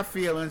hurt my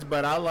feelings,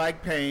 but I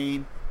like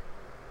pain.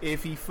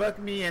 If he fuck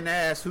me in the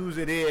ass, whose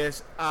it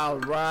is, I'll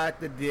ride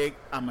the dick.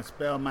 I'ma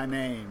spell my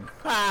name.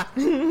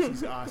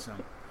 She's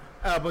awesome.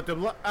 But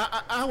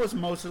I was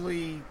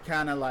mostly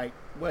kind of like,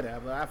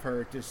 whatever. I've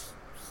heard this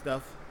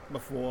stuff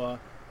before.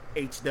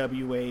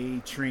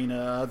 HWA, Trina,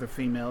 other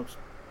females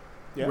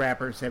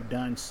rappers have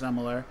done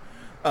similar.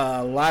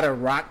 A lot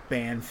of rock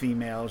band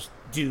females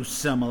do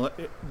similar.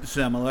 The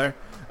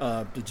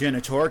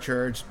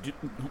Genitorturers,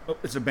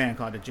 it's a band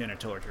called the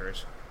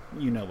Genitorturers.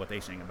 You know what they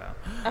sing about.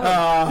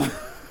 I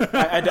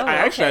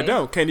actually okay.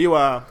 don't. Can you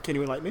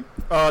enlighten me?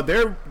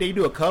 They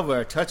do a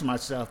cover of "Touch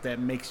Myself" that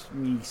makes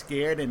me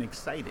scared and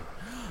excited.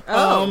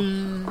 Oh.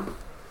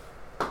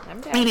 I'm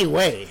down.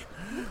 Anyway,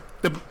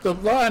 the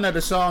line of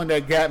the song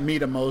that got me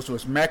the most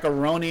was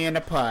 "Macaroni in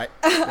the Pot."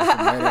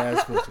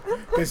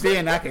 Because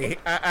then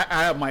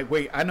I'm like,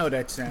 wait, I know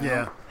that sound.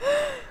 Yeah.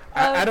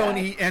 I don't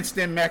eat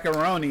instant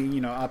macaroni.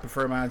 You know, I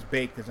prefer mine's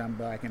baked because I'm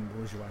black and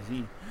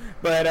bourgeoisie.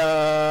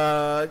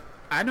 But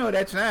I know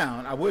that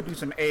sound. I would do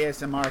some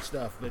ASMR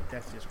stuff, but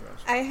that's just gross.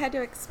 I had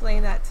to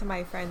explain that to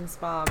my friend's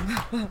mom.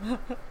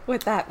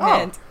 What that Oh.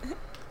 meant.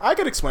 I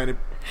could explain it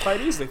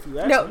quite easily if you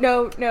ask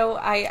me. No.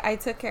 I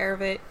took care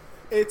of it.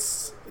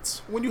 It's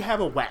when you have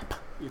a WAP.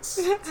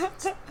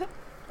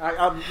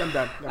 I'm done.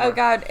 Never Oh mind.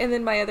 God! And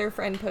then my other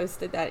friend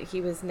posted that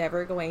he was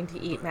never going to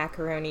eat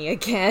macaroni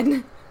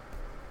again.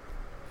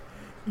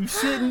 You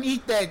shouldn't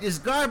eat that. It's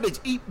garbage.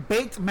 Eat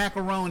baked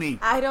macaroni.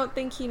 I don't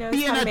think he knows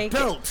Be how an to make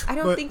adult. it. I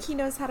don't But- think he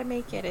knows how to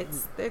make it.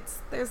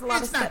 There's a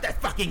lot It's of not stuff.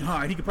 that fucking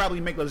hard. He could probably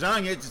make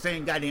lasagna. It's the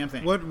same goddamn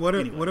thing. What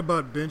Anyway.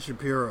 about Ben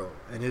Shapiro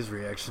and his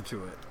reaction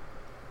to it?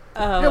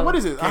 Yeah, what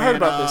is it? I heard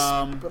about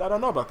Can, this, but I don't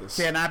know about this.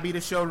 Can I be the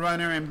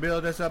showrunner and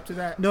build us up to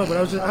that? No, but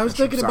I was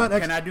thinking about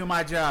Can I do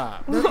my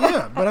job?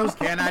 yeah, but I was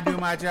Can I do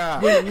my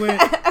job?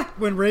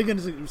 when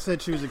Reagan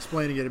said she was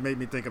explaining it, it made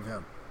me think of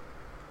him.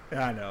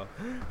 I know.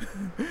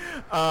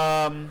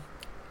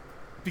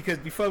 Because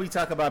before we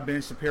talk about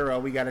Ben Shapiro,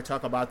 we got to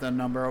talk about the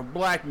number of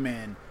black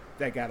men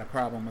that got a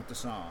problem with the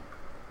song.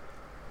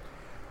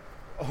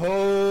 A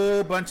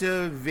whole bunch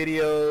of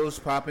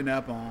videos popping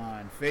up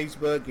on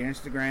Facebook,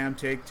 Instagram,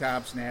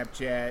 TikTok,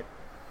 Snapchat,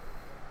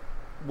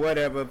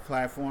 whatever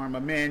platform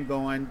of men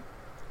going,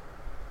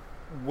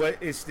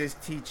 what is this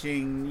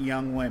teaching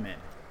young women?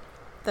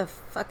 The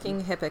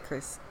fucking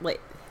hypocrites. Wait.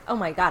 Oh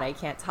my God, I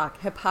can't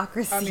talk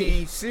hypocrisy. I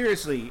mean,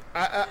 seriously,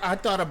 I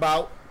thought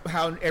about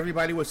how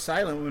everybody was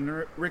silent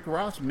when Rick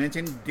Ross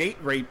mentioned date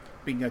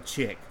raping a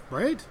chick.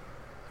 Right?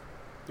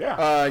 Yeah.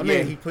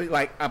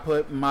 I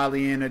put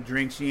Molly in a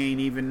drink, she ain't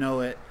even know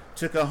it.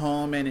 Took her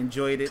home and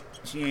enjoyed it,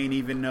 she ain't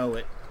even know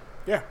it.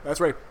 Yeah, that's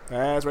rape.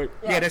 That's rape.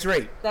 Yeah, that's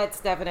rape. That's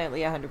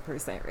definitely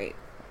 100% rape.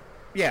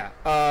 Yeah.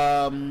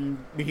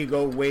 We can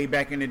go way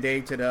back in the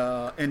day to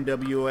the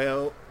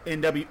NWA's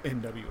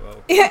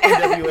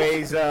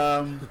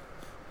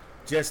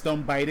Just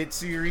Don't Bite It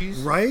series.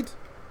 Right?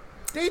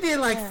 They did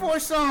like 4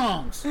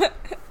 songs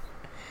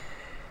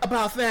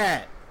about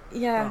that.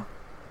 Yeah.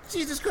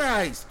 Jesus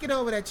Christ, get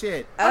over that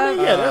shit. I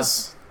mean, yeah,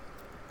 that's.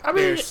 I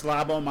mean, There's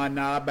Slob on My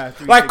Knob by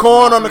 3 like 6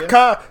 corn on the Mafia.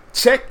 car.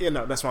 Check. You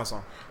know, that's my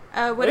song.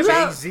 What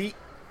about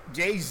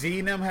Jay-Z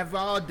and them have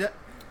all done.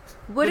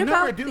 what the number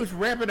about of dudes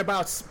rapping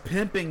about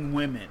pimping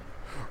women.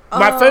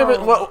 My favorite,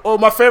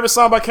 my favorite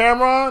song by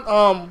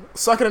Cameron,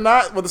 "Suck It or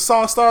Not," where the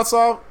song starts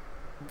off,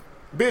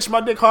 "Bitch,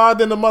 my dick hard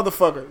than the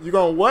motherfucker. You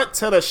gonna what?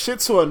 Tell that shit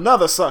to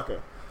another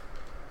sucker."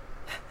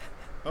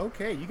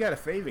 Okay, you got a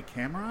favorite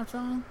Cameron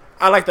song?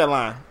 I like that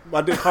line.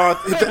 My dick hard.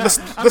 I'm the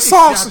just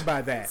song, shocked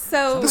by that.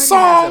 so the Somebody has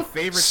song a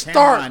favorite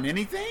start, Cameron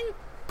anything?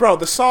 bro.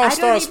 The song I don't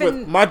starts with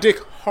even- "My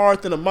dick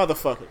hard than a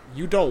motherfucker.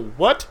 You don't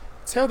what?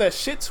 Tell that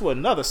shit to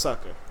another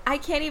sucker." I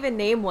can't even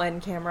name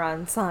one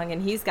Cameron song,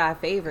 and he's got a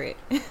favorite.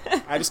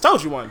 I just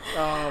told you one.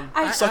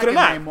 Suck It or I can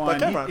Not name by one.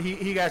 Cameron.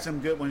 He got some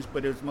good ones,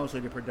 but it was mostly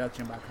the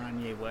production by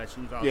Kanye West,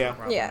 who's also Yeah.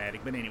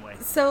 problematic. But anyway.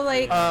 So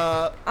like,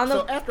 So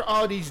the- after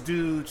all these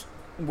dudes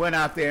went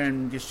out there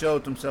and just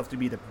showed themselves to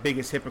be the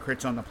biggest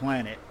hypocrites on the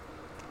planet,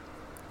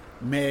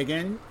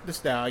 Megan Thee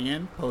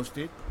Stallion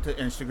posted to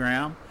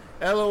Instagram,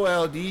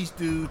 "LOL, these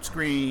dudes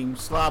scream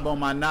slob on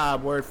my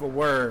knob word for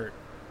word,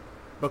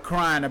 but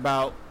crying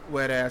about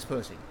wet ass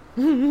pussy."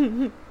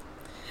 LOL,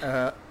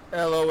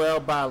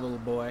 bye little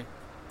boy.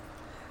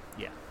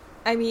 Yeah.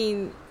 I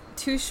mean,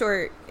 Too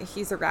Short,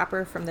 he's a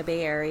rapper from the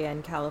Bay Area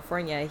in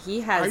California.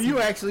 He has. Are you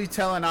actually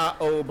telling our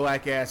old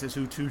black asses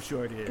who Too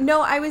Short is?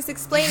 No, I was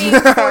explaining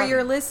for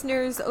your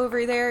listeners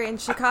over there in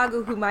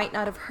Chicago who might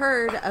not have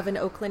heard of an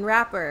Oakland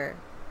rapper.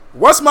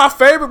 What's my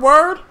favorite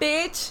word?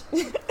 Bitch.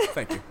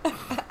 Thank you.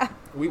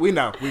 We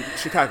know.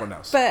 Chicago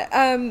knows. But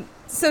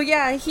so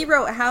yeah, he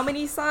wrote how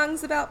many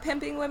songs about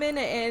pimping women,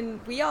 and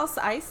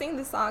I sing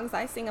the songs.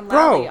 I sing them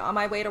loudly on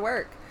my way to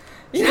work.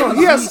 Bro,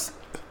 he has.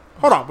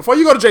 Hold on, before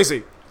you go to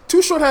Jay-Z,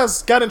 Too Short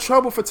has got in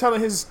trouble for telling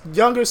his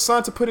younger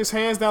son to put his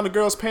hands down the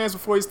girl's pants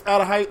before he's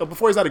out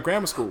of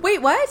grammar school.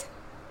 Wait, what?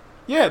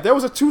 Yeah, there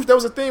was a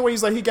thing where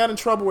he's like, he got in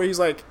trouble where he's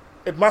like,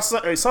 if my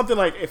son, or something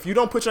like, if you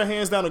don't put your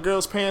hands down a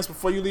girl's pants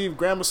before you leave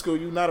grammar school,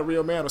 you're not a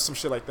real man, or some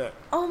shit like that.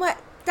 Oh my,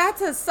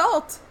 that's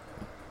assault.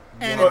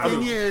 And Well, the I thing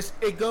mean- is,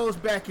 it goes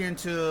back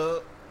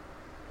into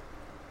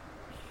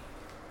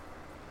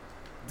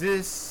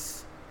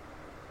this,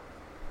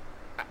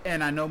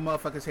 and I know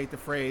motherfuckers hate the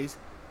phrase,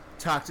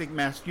 toxic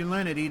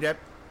masculinity that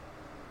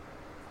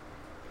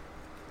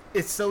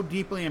it's so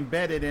deeply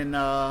embedded in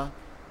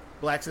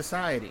black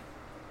society,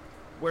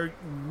 where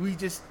we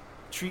just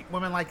treat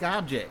women like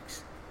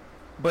objects.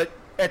 But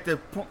at the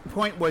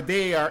point where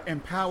they are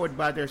empowered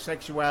by their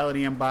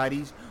sexuality and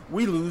bodies,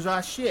 we lose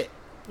our shit.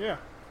 Yeah.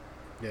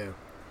 Yeah.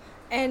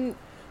 And,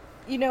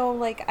 you know,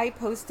 like, I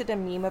posted a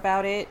meme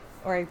about it,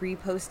 or I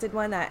reposted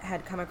one that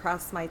had come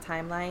across my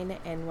timeline,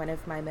 and one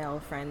of my male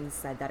friends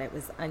said that it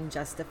was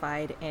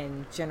unjustified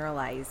and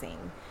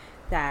generalizing,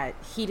 that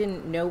he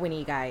didn't know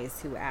any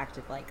guys who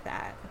acted like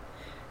that.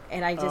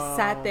 And I just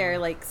sat there,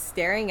 like,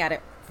 staring at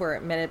it for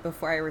a minute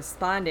before I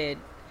responded.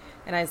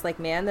 And I was like,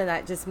 man, then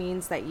that just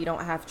means that you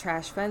don't have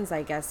trash friends,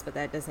 I guess, but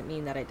that doesn't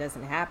mean that it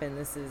doesn't happen.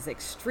 This is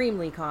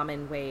extremely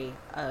common way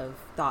of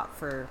thought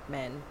for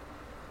men.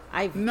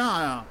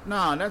 No,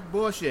 that's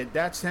bullshit.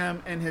 That's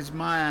him in his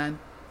mind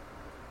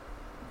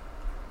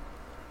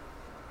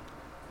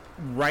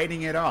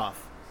writing it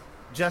off,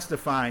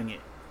 justifying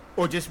it,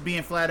 or just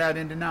being flat out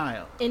in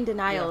denial. In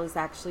denial is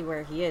actually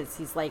where he is.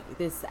 He's like,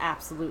 this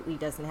absolutely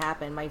doesn't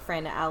happen. My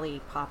friend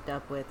Ali popped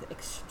up with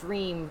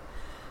extreme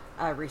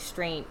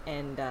restraint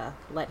and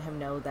let him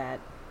know that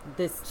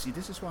this... See,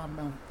 this is why I'm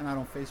not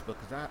on Facebook,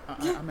 because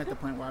I'm at the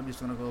point where I'm just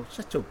going to go,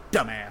 shut your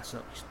dumb ass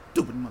up, you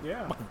stupid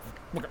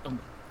motherfucker.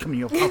 Come in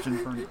your house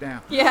and burn it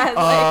down. Yeah,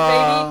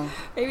 like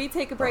maybe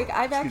take a break.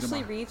 I've excuse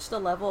actually me. reached a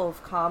level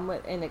of calm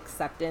and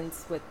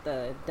acceptance with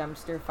the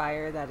dumpster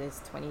fire that is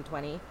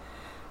 2020.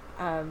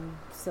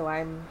 So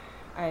I'm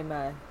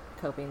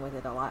coping with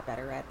it a lot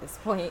better at this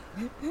point.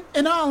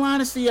 In all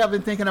honesty, I've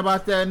been thinking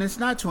about that, and it's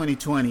not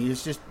 2020.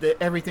 It's just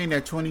everything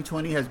that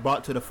 2020 has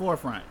brought to the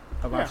forefront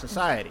of our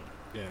society.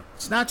 Yeah.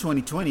 It's not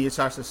 2020, it's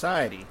our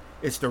society.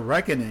 It's the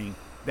reckoning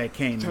that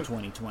came in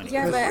 2020.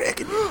 Yeah, but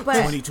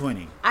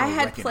 2020. I the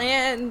had reckoning.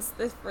 plans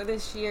for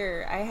this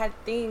year. I had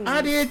things.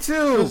 I did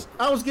too.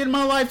 I was getting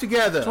my life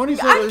together. I'm getting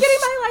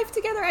my life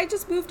together. I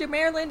just moved to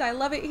Maryland. I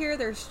love it here.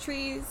 There's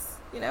trees.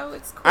 You know,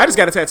 it's cool. I just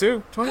got a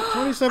tattoo.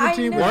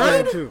 2017 I was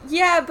know. bad too.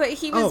 Yeah, but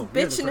he was Oh, yeah,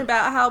 that's bitching right.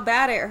 about how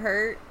bad it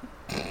hurt.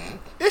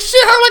 This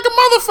shit hurt like a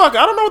motherfucker.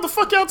 I don't know what the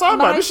fuck y'all talking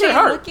about. This shit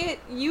hurt.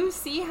 You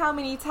see how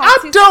many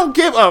tattoos. I don't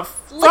give a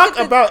fuck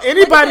about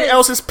anybody this.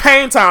 else's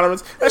pain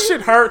tolerance. That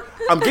shit hurt.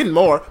 I'm getting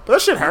more, but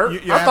that shit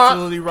hurt. You're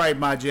absolutely right,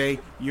 my Jay.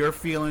 Your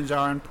feelings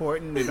are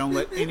important. They don't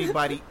let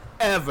anybody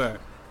ever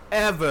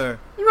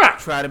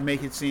try to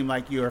make it seem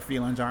like your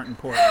feelings aren't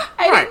important.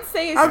 I didn't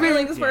say his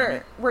feelings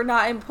were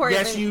not important.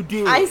 Yes, you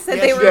did. I said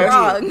yes, they were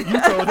wrong. You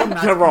told him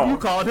not. Wrong. You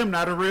called him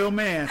not a real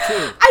man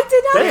too. I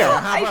did not.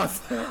 Damn. How about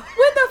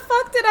When the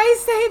fuck did I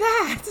say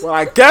that? Well,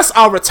 I guess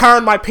I'll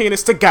return my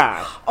penis to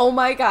God. Oh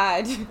my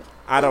god.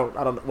 I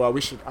don't. Well,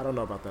 we should. I don't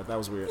know about that. That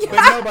was weird.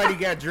 But nobody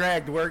got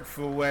dragged to work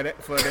for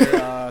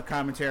their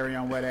commentary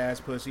on wet ass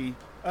pussy,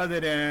 other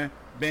than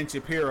Ben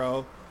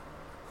Shapiro,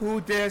 who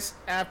just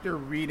after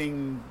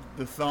reading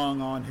the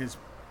thong on his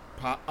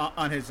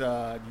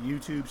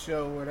YouTube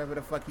show, whatever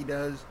the fuck he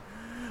does,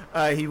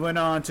 he went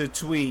on to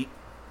tweet,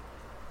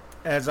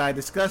 as I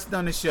discussed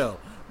on the show,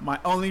 my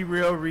only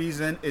real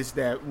reason is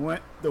that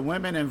the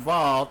women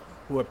involved,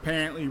 who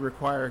apparently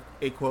require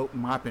a quote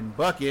mop and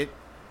bucket,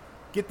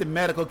 get the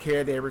medical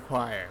care they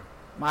require.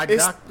 My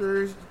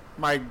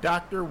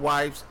doctor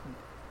wife's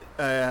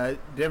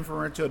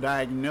differential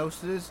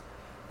diagnosis,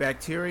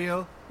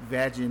 bacterial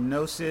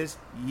vaginosis,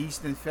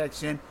 yeast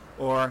infection,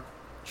 or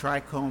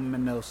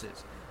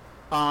trichomoniasis.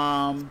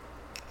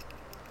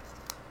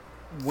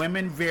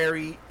 Women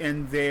vary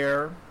in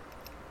their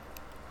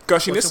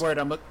Gushiness.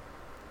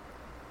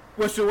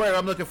 What's the word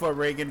I'm looking for,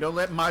 Reagan? Don't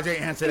let Majay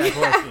answer that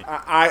question.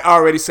 I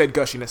already said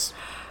gushiness.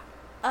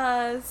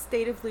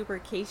 State of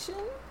lubrication?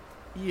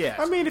 Yes.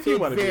 I mean, if you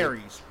want to do it.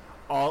 varies.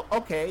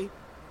 Okay.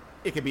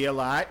 It could be a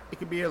lot. It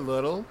could be a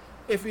little.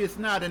 If it's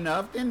not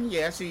enough, then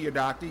see your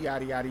doctor,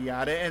 yada, yada,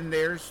 yada. And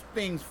there's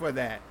things for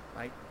that,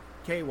 like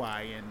KY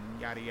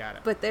and yada, yada.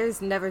 But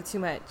there's never too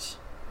much.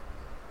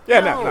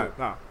 Yeah, No.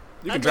 no.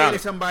 You I can drown dated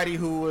it. somebody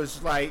who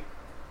was like,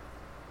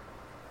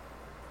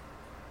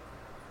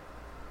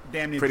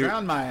 damn near Pretty-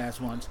 drowned my ass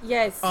once.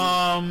 Yes.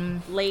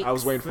 Lakes I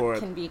was waiting for it.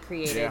 can be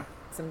created Yeah.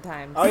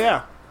 sometimes. Oh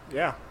yeah,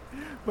 yeah.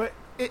 But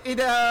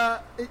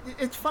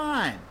it's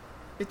fine.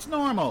 It's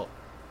normal.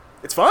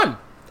 It's fun.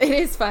 It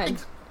is fun.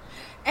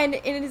 And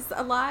it is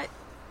a lot,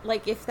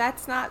 like, if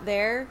that's not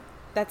there,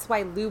 that's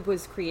why lube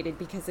was created,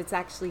 because it's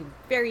actually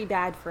very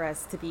bad for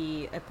us to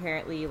be,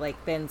 apparently,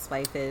 like Ben's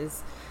wife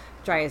is,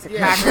 dry as a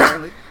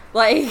cracker.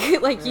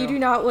 Like you do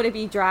not want to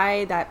be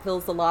dry. That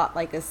feels a lot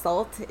like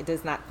assault. It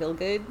does not feel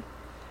good.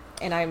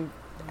 And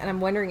I'm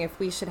wondering if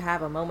we should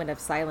have a moment of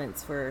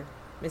silence for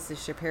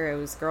Mrs.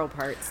 Shapiro's girl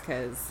parts,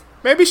 because...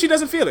 Maybe she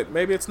doesn't feel it.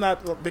 Maybe it's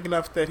not big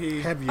enough that he.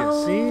 Have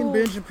you seen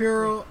Ben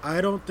Shapiro? I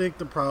don't think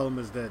the problem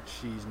is that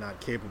she's not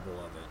capable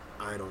of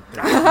it. I don't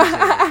think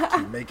she's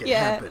able to make it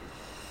happen.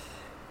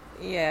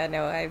 Yeah,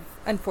 no, I've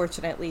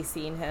unfortunately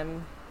seen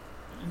him.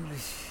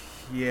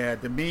 Yeah,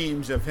 the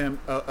memes of him,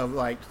 of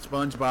like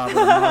SpongeBob and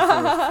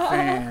Martha's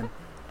fan,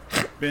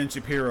 Ben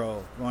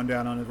Shapiro going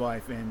down on his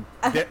wife, and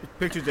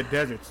pictures of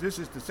deserts. This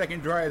is the second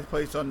driest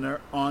place on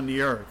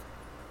the earth.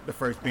 The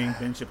first being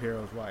Ben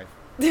Shapiro's wife.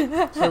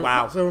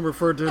 Wow. Someone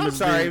referred to him I'm as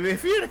sorry, being,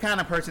 if you're the kind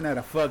of person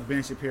that'll fuck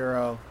Ben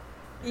Shapiro,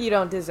 You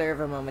don't deserve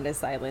a moment of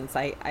silence.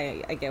 I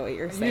get what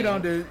you're saying. you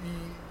don't do.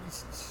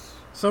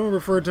 someone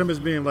referred to him as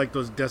being like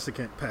those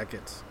desiccant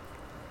packets.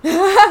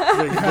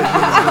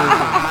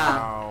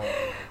 Wow.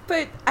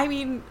 But, I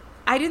mean,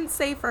 I didn't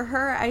say for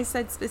her. I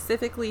said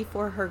specifically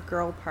for her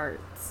girl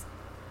parts.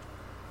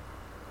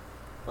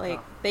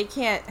 Like, they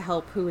can't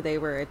help who they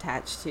were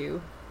attached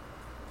to.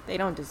 They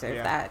don't deserve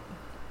Yeah. that.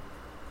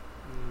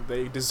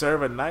 They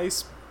deserve a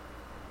nice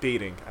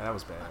beating. That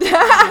was bad.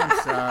 I'm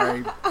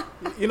sorry.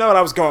 You know what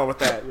I was going with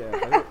that.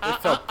 Yeah.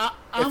 It felt.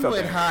 I'm felt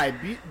with bad.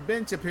 Hyde.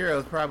 Ben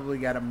Shapiro's probably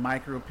got a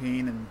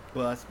micropene and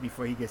bust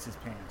before he gets his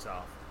pants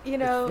off. You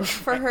know,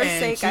 for her And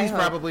sake, I she's hope.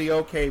 probably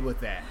okay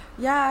with that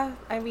Yeah,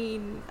 I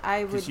mean,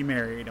 I because would... she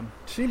married him.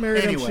 She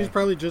married him. Anyway. She's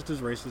probably just as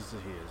racist as he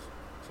is.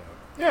 So.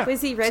 Yeah.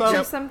 Was he rich So-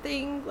 or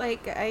something?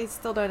 Like, I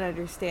still don't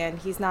understand.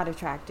 He's not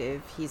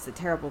attractive. He's a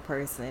terrible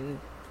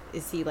person.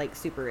 Is he, like,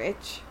 super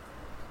rich?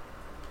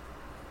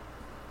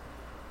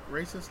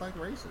 Racist like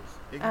racist.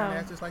 Ignorant Oh.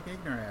 ass is like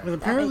ignorant And ass.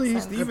 apparently,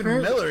 makes he's sense.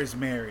 Stephen Miller is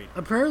married.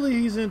 apparently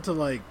he's into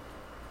like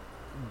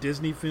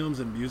Disney films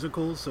and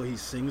musicals, so he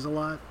sings a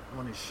lot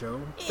on his show.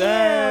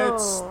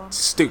 That's Ew.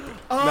 stupid.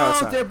 Oh, No,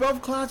 it's not. they're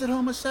both closet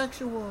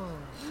homosexuals.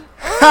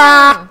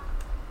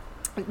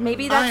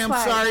 Maybe that's I am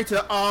why. sorry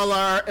to all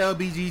our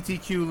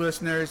LGBTQ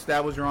listeners.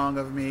 That was wrong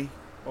of me.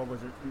 Or was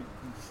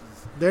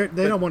it?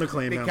 They don't want to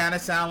claim They him. kind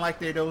of sound like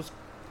they're those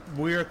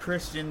weird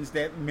Christians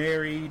that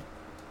married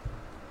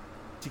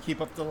to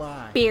keep up the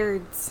lie.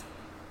 Beards.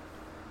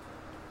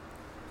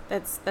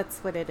 That's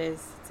what it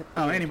is. It's a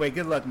Oh, beard. anyway,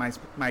 good luck,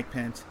 Mike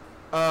Pence.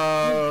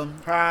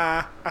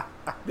 Ah,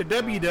 The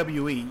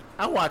WWE.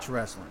 I watch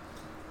wrestling.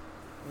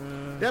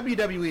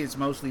 WWE is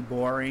mostly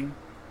boring,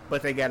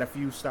 but they got a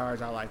few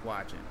stars I like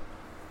watching.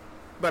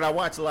 But I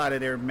watch a lot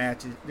of their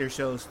matches, their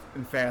shows,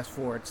 and fast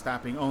forward,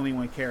 stopping only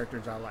when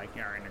characters I like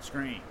are in the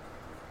screen.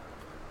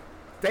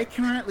 They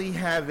currently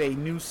have a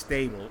new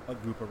stable, a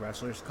group of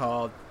wrestlers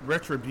called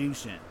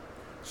Retribution,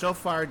 So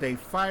far, they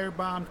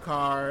firebombed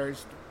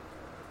cars,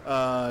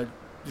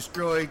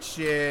 destroyed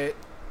shit,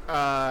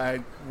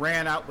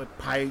 ran out with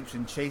pipes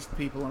and chased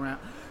people around.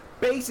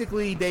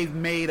 Basically, they've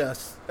made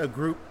us a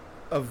group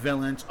of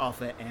villains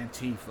off of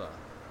Antifa.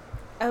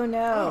 Oh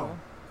no.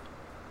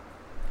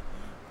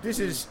 This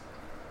is,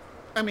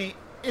 I mean,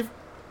 if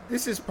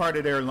this is part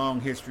of their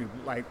long history,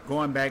 like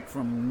going back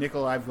from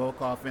Nikolai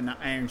Volkov and the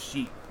Iron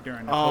Sheik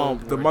during the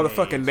Cold The War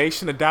motherfucking days.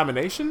 Nation of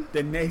Domination?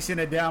 The Nation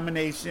of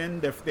Domination,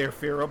 their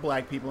fear of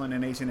black people, and the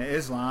Nation of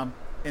Islam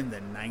in the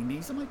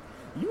 90s. I'm like,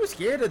 you were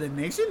scared of the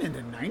Nation in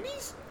the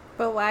 90s?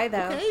 But why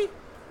though? Okay.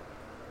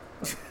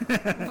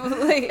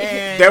 Like,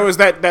 And There was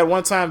that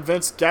one time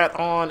Vince got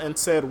on and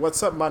said,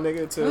 "What's up, my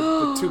nigga?" to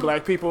the two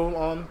black people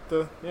on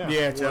the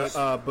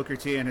to Booker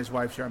T and his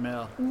wife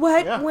Sharmell.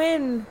 what? Yeah.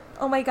 When?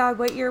 Oh my God!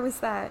 What year was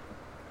that?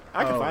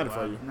 I can Oh, find it for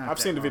wow. you. Not I've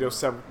that seen the video long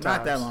several ago. times.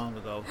 Not that long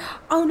ago.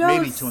 Oh no!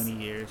 Maybe 20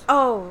 years.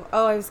 Oh,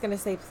 I was gonna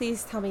say,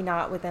 please tell me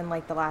not within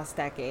like the last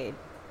decade.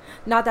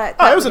 Not that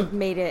Oh, that it was would have in-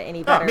 made it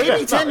any Oh, better. Maybe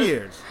Yeah, 10 no,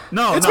 years.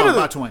 No, it's been in the-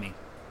 about 20.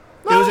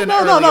 It was in the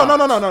early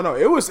No.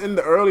 It was in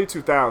the early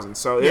 2000s,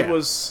 so it Yeah.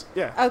 was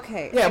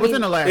Okay. Yeah, I within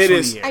mean, the last it 20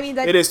 is- years. I mean,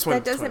 that, It is that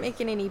 2020. doesn't make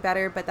it any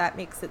better, but that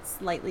makes it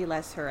slightly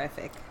less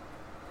horrific.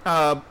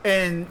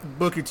 And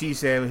Booker T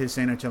said with his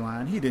signature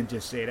line, he didn't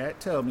just say that.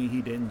 Tell me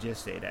he didn't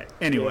just say that.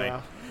 Anyway,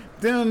 Yeah.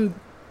 them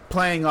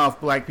playing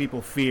off white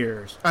people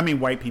fears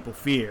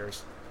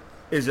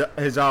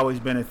has always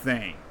been a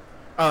thing.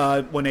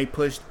 When they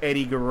pushed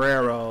Eddie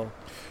Guerrero,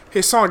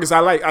 His song is "I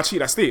Like, I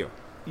Cheat, I Steal."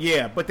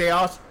 yeah, but they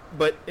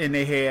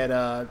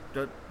had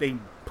they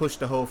pushed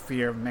the whole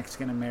fear of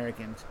Mexican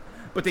Americans,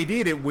 but they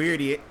did it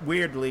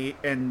weirdly,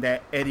 and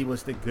that Eddie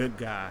was the good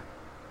guy.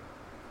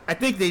 I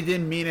think they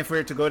didn't mean it for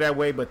it to go that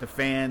way, but the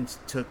fans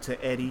took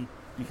to Eddie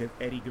because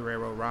Eddie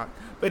Guerrero rocked.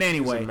 But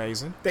anyway, He's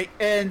amazing.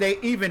 They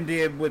even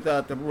did with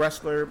the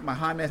wrestler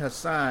Muhammad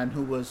Hassan,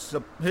 who was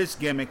his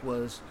gimmick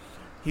was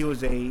he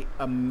was a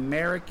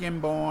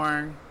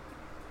American-born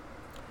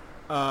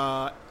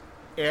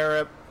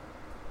Arab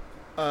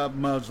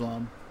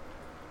Muslim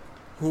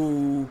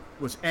who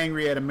was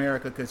angry at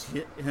America because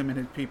him and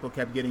his people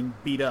kept getting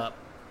beat up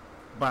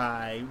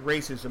by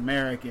racist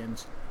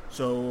Americans,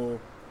 so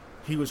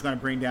he was going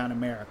to bring down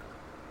America.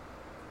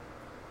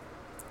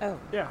 Oh.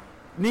 Yeah.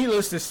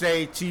 Needless to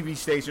say, TV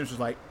stations was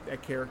like,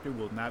 that character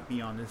will not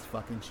be on this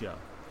fucking show.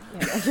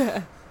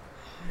 Yeah.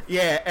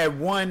 Yeah, at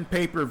one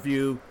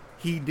pay-per-view,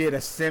 he did a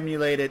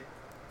simulated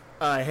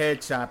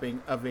head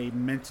chopping of a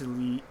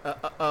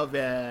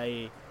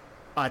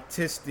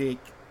autistic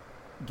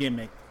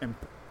gimmick and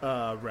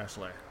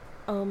wrestler.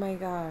 Oh my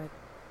God.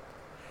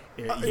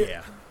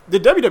 Yeah. The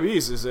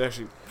WWE's is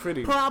actually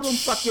pretty Problem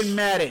fucking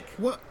matic.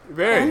 What?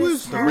 very. Who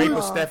is The Terrible. rape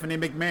of Stephanie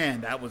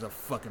McMahon. That was a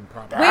fucking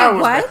problem. Wait, That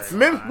was what? bad.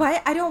 Remember,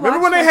 What? I don't remember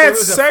watch when they that. had It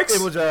was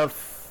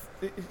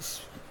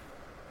sex?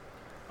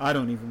 I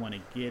don't even want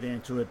to get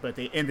into it, but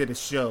they ended the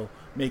show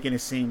making it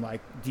seem like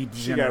got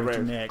degenerate raped.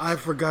 genetics I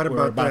forgot were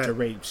about about that. to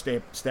rape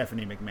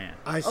Stephanie McMahon.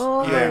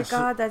 Oh my Yes.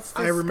 God, that's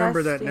disgusting. I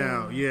remember that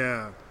now.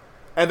 Yeah.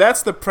 And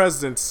that's the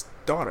president's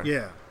daughter.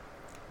 Yeah.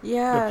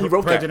 Yeah. He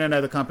wrote that. President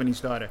of the company's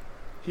daughter.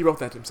 He wrote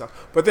that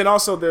himself. But then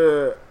also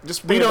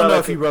just We reading don't about know it,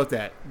 if he wrote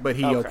that, but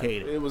he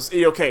okayed it.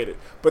 He okayed it.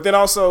 But then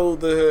also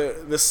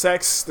the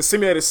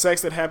simulated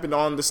sex that happened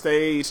on the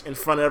stage in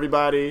front of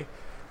everybody,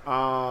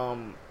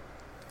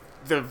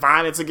 the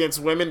violence against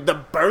women,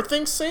 the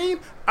birthing scene.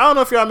 I don't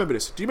know if y'all remember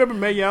this. Do you remember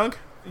Mae Young?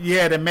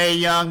 Yeah, the Mae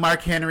Young,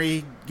 Mark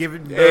Henry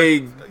giving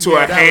A to a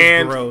that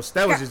hand. was gross.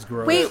 That was just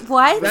gross. Wait,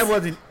 what? That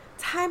wasn't.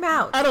 Time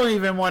out. I don't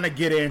even want to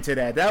get into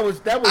that. That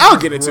was. I'll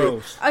just get into it.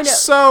 gross. Oh no.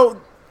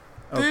 So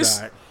Oh this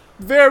God.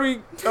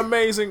 very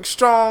amazing,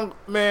 strong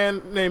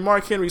man named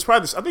Mark Henry. He's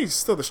probably, I think he's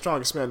still the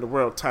strongest man in the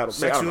world. Title.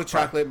 Sexual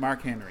chocolate,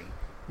 Mark Henry.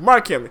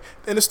 Mark Henry.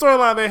 In the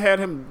storyline, they had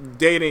him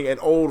dating an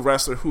old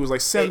wrestler who was like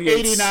An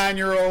 78.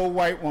 89-year-old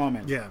white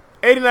woman. Yeah.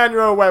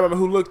 89-year-old white woman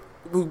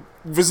who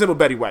resembled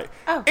Betty White.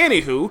 Oh.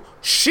 Anywho,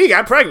 she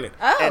got pregnant.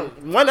 Oh.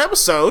 And one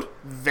episode,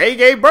 they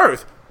gave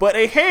birth, but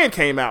a hand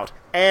came out.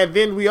 And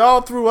then we all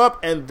threw up,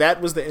 and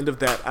that was the end of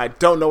that. I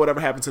don't know whatever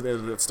happened to the end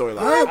of that storyline.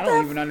 I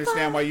don't even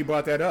understand why you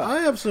brought that up. I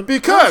have some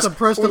Because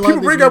suppressed a when lot people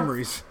of these bring up-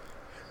 memories.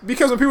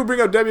 Because when people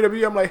bring up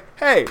WWE, I'm like,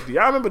 hey, do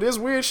y'all remember this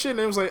weird shit? And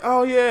it was like,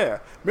 oh yeah.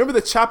 Remember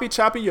the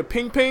choppy your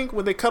ping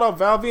when they cut off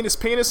Val Venus'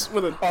 penis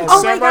with a Oh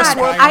my samurai God,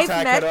 sword? I've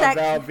Tie met cut off that-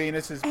 Val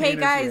Venus's Hey penis,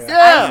 guys,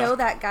 yeah. Yeah. I know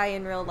that guy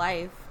in real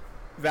life.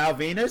 Val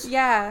Venus?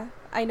 Yeah,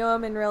 I know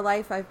him in real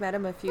life. I've met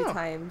him a few Oh.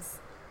 times.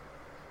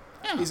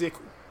 He's a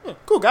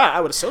cool guy. I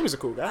would assume he's a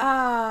cool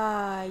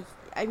guy.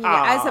 I mean,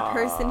 as a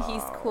person,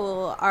 he's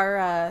cool.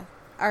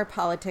 Our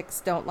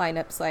politics don't line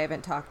up, so I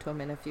haven't talked to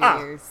him in a few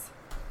years.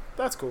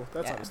 That's cool.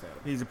 That's Yeah.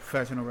 understandable. He's a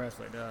professional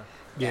wrestler, duh.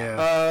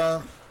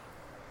 Yeah.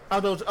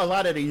 Although a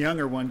lot of the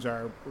younger ones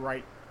are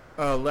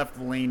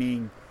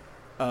left-leaning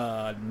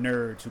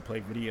nerds who play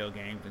video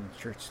games and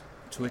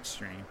Twitch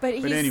stream. But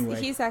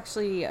anyway, he's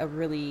actually a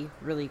really,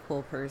 really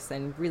cool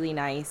person. Really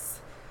nice.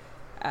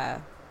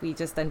 We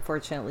just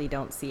unfortunately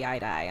don't see eye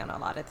to eye on a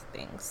lot of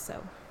things.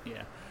 So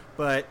yeah.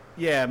 But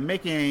yeah,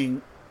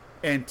 making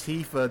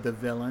Antifa the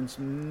villains,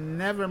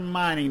 never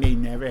minding they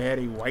never had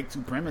a white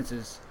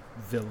supremacist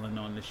villain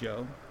on the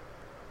show.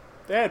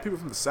 They had people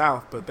from the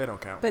South, but they don't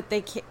count. But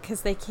they can't,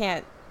 because they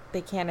can't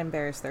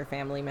embarrass their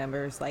family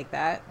members like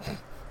that.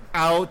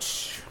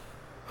 Ouch.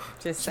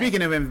 Just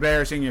Speaking of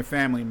embarrassing your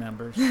family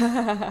members,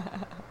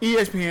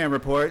 ESPN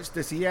reports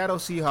the Seattle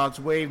Seahawks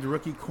waived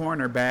rookie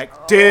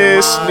cornerback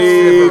This Devon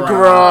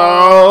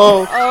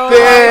Negro. Oh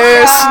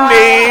This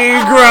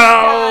that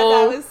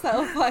Negro. was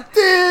so funny.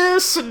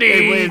 This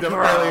They waived him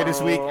Negro. earlier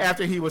this week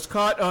after he was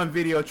caught on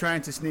video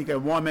trying to sneak a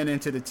woman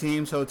into the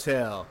team's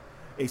hotel.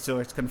 A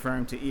source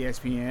confirmed to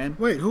ESPN.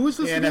 Wait, who is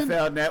The this again?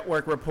 NFL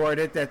Network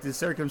reported that the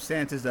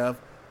circumstances of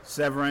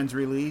Severin's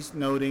release,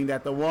 noting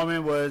that the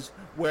woman was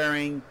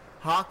wearing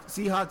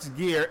Seahawks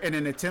gear in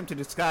an attempt to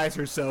disguise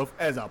herself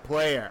as a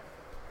player.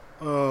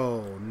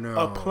 Oh no.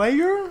 A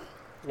player?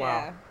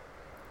 Wow.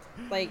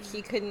 Yeah. Like,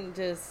 he couldn't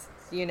just,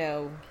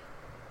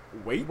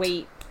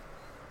 Wait.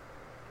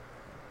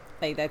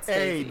 Like, that's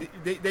Hey,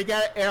 crazy. they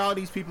got all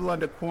these people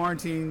under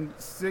quarantine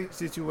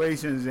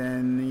situations,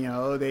 and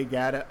they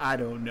gotta. I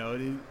don't know.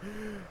 The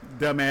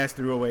dumbass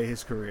threw away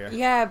his career.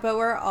 Yeah, but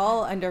we're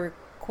all under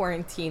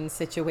quarantine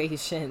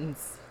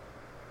situations,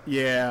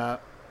 Yeah.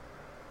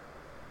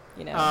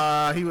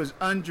 He was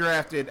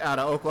undrafted out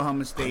of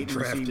Oklahoma State and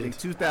received a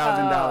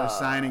 $2,000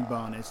 signing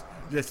bonus.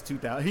 Just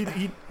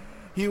 $2,000.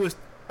 He was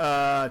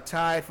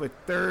tied for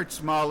third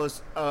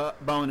smallest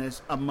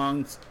bonus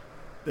amongst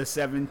the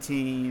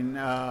 17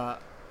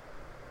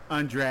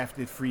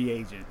 undrafted free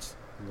agents.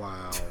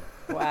 Wow.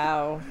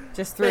 Wow.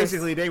 Just threw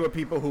Basically, they were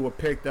people who were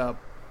picked up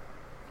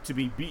to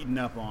be beaten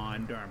up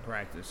on during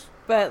practice.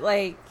 But,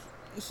 like,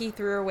 he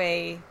threw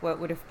away what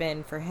would have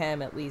been, for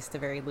him at least, a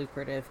very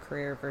lucrative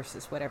career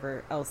versus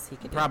whatever else he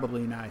could do.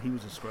 Probably not. He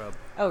was a scrub.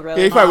 Oh, Yeah,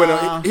 really? he probably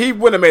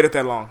wouldn't have made it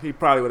that long. He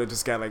probably would have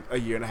just got like a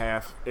year and a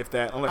half, if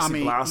that, unless I he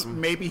mean, blossomed.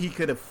 maybe he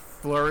could have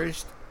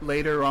flourished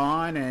later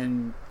on,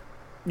 and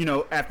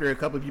after a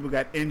couple of people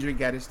got injured,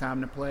 got his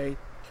time to play.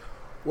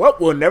 Well,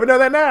 we'll never know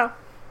that now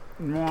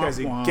because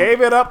he gave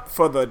it up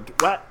for the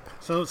what?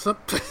 So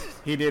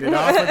He did it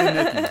all for the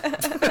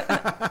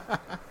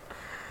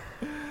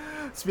Nicky.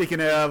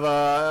 Speaking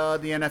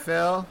of the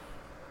NFL,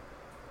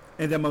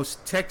 in the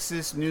most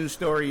Texas news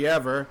story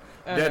ever,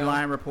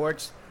 Deadline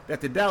reports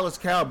that the Dallas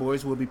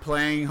Cowboys will be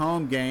playing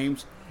home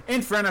games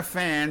in front of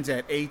fans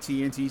at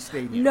AT&T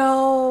Stadium.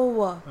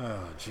 No. oh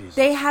Jesus.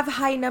 They have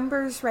high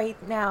numbers right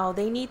now.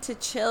 They need to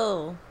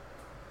chill.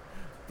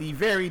 The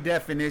very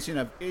definition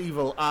of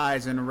evil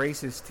eyes and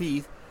racist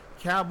teeth,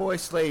 Cowboy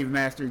slave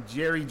master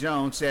Jerry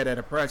Jones said at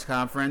a press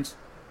conference,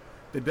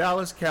 "The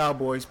Dallas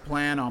Cowboys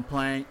plan on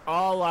playing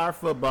all our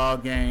football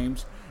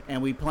games,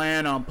 and we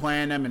plan on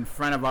playing them in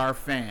front of our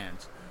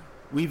fans.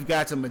 We've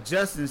got some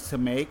adjustments to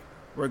make.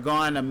 We're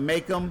going to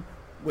make them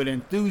with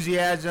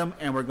enthusiasm,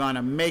 and we're going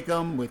to make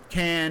them with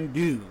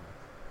can-do."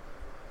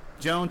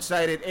 Jones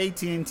cited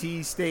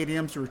AT&T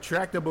Stadium's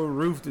retractable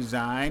roof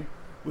design,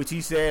 which he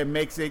said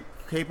makes it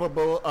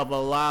capable of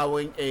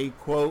allowing a,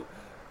 quote,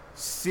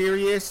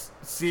 serious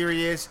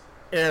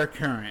air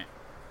current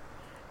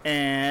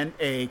and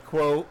a,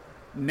 quote,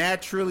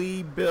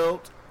 naturally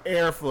built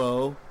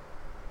airflow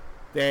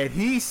that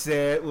he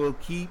said will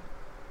keep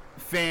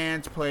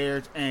fans,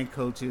 players, and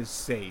coaches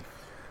safe.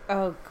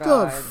 Oh, the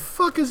God.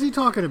 fuck is he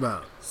talking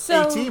about?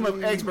 So, A team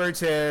of experts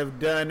have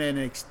done an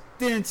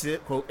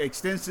extensive, quote,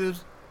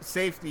 extensive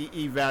safety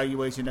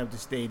evaluation of the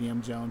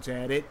stadium, Jones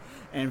added,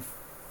 and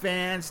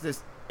fans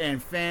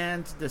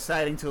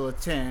deciding to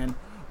attend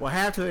will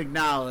have to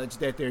acknowledge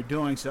that they're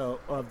doing so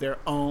of their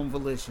own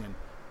volition,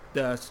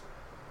 thus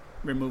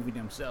removing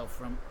themselves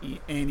from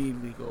any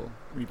legal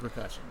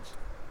repercussions.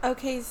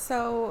 okay,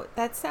 so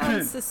that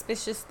sounds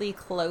suspiciously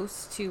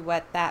close to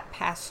what that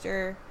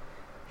pastor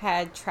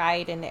had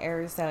tried in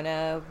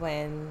Arizona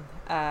when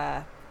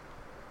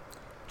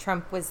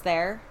Trump was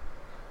there,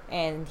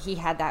 and he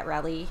had that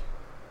rally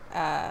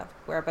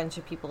where a bunch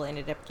of people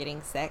ended up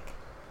getting sick.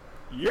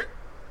 Yep.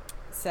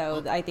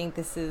 So I think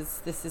this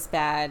is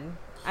bad.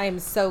 I am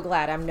so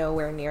glad I'm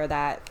nowhere near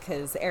that,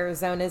 because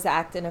Arizona's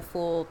acting a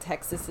fool,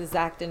 Texas is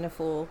acting a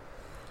fool.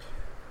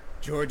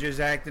 Georgia's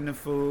acting a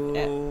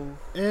fool.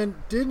 And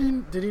did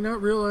he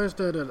not realize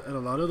that at a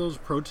lot of those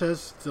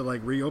protests to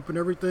like reopen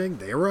everything,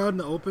 they were out in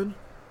the open.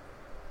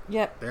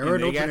 Yep. They were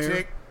in And they open got air.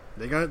 sick.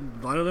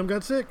 A lot of them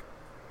got sick.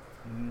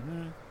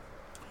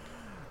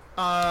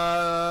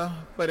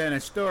 But in a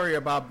story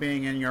about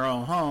being in your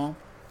own home,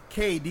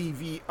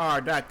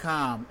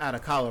 KDVR.com out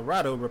of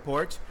Colorado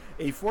reports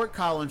a Fort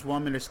Collins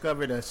woman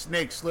discovered a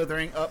snake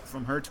slithering up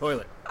from her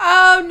toilet.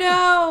 Oh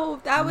no,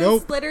 that was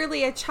Nope.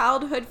 literally a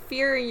childhood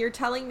fear, and you're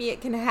telling me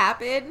it can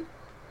happen?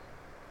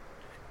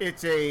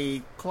 It's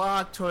a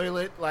clogged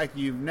toilet like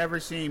you've never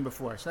seen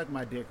before. Suck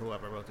my dick,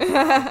 whoever wrote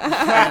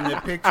that. And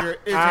the picture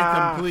isn't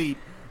complete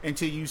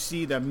until you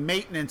see the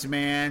maintenance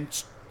man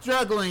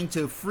struggling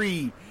to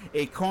free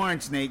a corn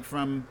snake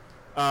from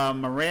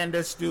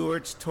Miranda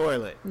Stewart's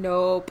toilet.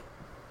 Nope.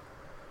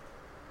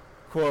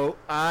 Quote,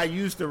 "I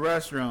used the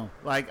restroom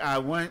like I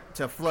went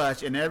to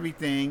flush and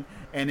everything,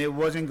 and it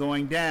wasn't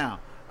going down.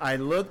 I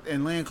looked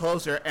and leaned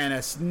closer, and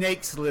a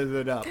snake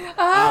slithered up.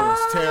 I was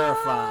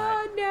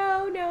terrified.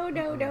 No.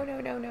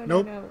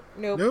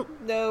 Nope.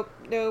 Oh,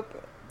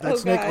 That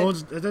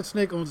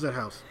snake owns that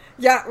house.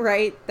 Yeah,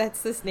 right.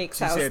 That's the snake's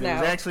She house said now.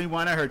 it was actually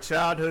one of her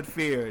childhood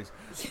fears.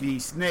 The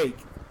snake,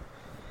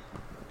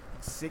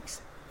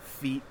 6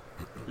 feet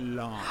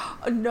long.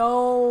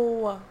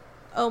 No.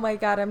 Oh my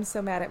God, I'm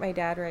so mad at my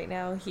dad right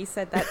now. He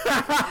said that.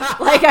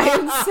 Like, I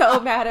am so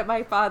mad at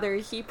my father.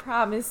 He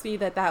promised me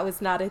that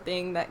was not a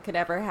thing that could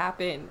ever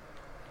happen.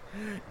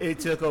 It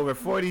took over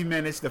 40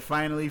 minutes to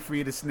finally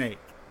free the snake.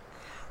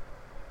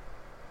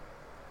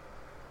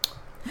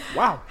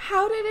 Wow.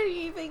 How did it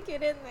even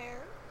get in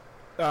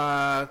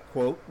there?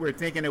 Quote, we're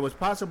thinking it was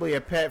possibly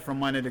a pet from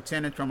one of the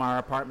tenants from our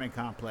apartment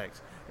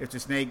complex. If the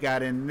snake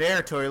got in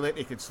their toilet,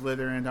 it could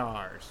slither into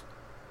ours.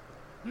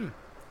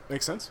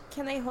 Makes sense.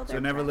 Can they hold So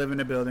their never breath? live in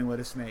a building with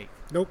a snake.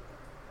 Nope.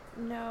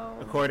 No.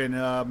 According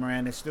to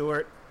Miranda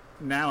Stewart,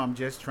 now I'm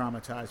just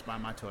traumatized by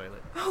my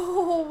toilet.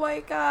 Oh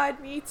my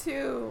God, me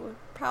too.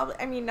 Probably,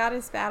 I mean, not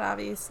as bad,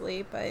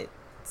 obviously, but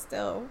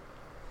still.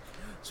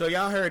 So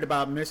y'all heard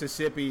about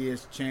Mississippi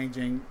is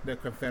changing the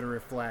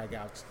Confederate flag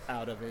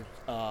out of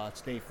its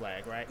state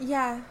flag, right?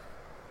 Yeah.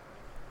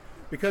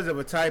 Because of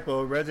a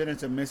typo,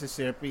 residents of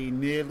Mississippi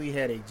nearly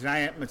had a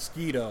giant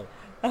mosquito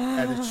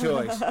as a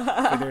choice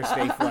for their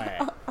state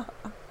flag.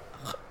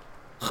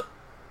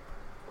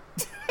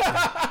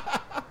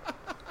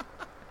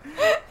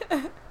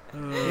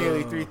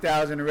 Nearly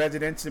 3,000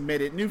 residents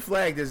submitted new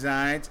flag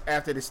designs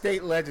after the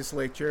state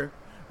legislature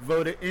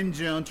voted in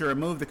June to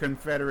remove the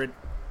Confederate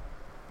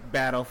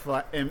battle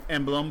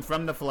emblem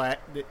from the flag,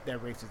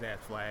 that racist ass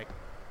flag,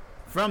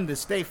 from the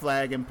state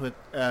flag and put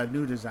a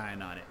new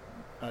design on it.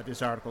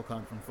 This article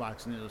comes from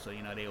Fox News, so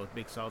you know they were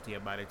big salty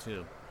about it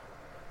too.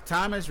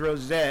 Thomas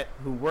Rosette,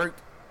 who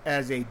worked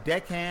as a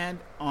deckhand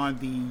on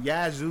the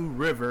Yazoo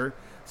River,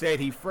 said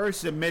he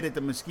first submitted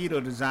the mosquito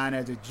design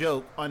as a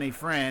joke on a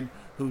friend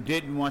who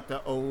didn't want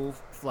the old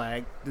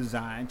flag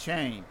design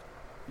changed.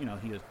 You know,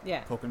 he was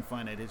poking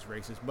fun at his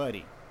racist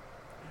buddy.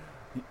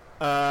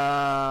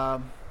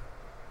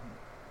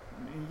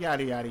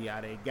 Yada, yada,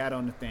 yada. Got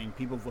on the thing.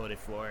 People voted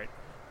for it.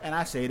 And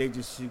I say they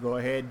just should go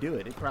ahead and do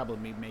it. It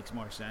probably makes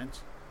more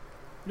sense.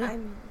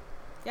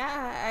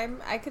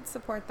 I could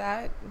support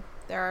that.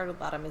 There are a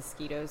lot of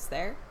mosquitoes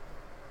there.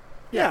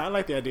 Yeah, I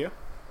like the idea.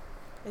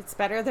 It's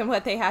better than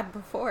what they had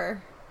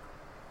before.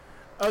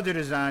 Other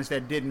designs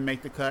that didn't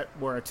make the cut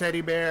were a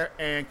teddy bear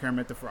and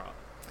Kermit the Frog.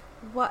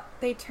 What?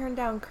 They turned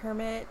down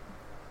Kermit?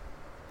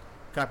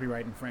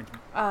 Copyright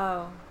infringement.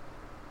 Oh,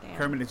 damn.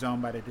 Kermit is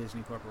owned by the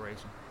Disney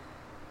Corporation.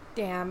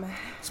 Damn.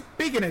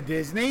 Speaking of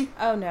Disney.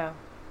 Oh, no.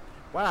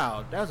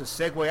 Wow, that was a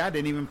segue I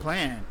didn't even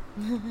plan.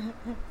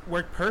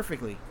 Worked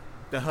perfectly.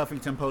 The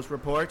Huffington Post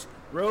reports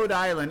Rhode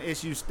Island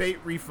issues state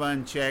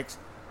refund checks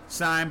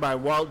signed by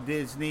Walt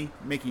Disney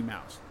Mickey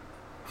Mouse.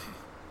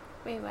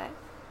 Wait, what?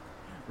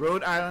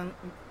 Rhode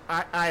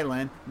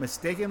Island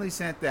mistakenly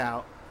sent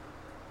out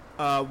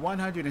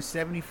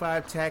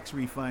 175 tax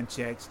refund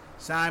checks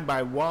signed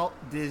by Walt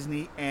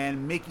Disney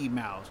and Mickey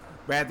Mouse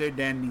rather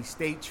than the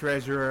state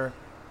treasurer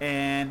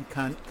and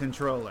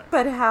controller.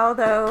 But how,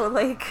 though?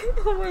 Like,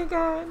 oh my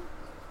God.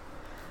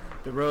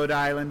 The Rhode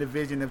Island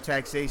Division of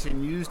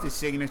Taxation used the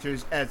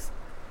signatures as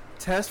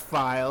test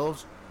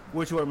files,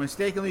 which were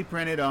mistakenly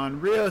printed on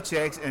real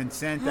checks and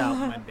sent out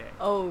Monday.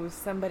 Oh,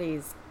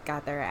 somebody's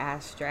got their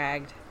ass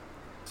dragged.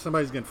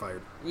 Somebody's getting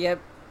fired.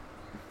 Yep.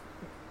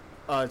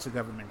 It's a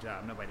government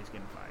job. Nobody's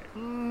getting fired.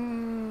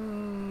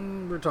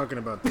 We're talking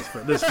about this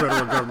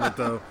federal government,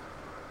 though.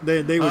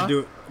 They would do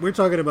it. We're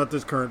talking about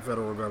this current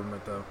federal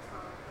government, though.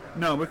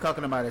 No, we're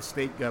talking about a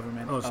state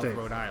government of state.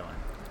 Rhode Island.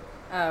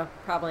 Oh,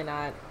 probably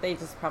not. They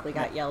just probably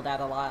got yelled at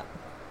a lot.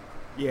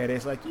 Yeah,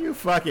 it's like, you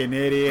fucking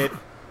idiot.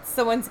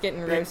 Someone's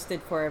getting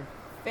roasted for a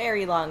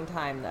very long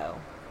time, though.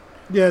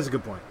 Yeah, that's a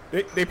good point.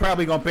 They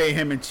probably gonna pay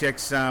him in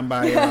checks signed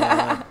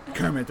by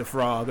Kermit the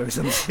Frog or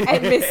some shit.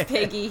 And Miss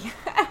Piggy.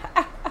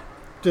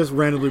 Just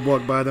randomly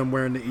walk by them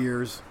wearing the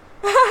ears.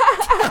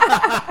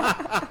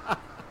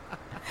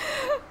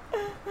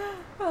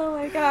 Oh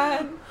my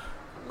God.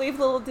 Leave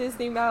little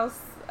Disney Mouse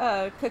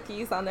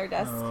cookies on their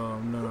desk. Oh,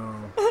 no.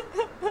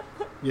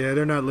 Yeah,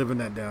 they're not living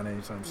that down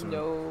anytime soon.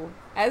 No.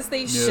 As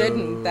they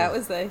shouldn't. That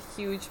was a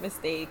huge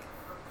mistake.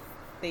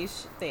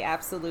 They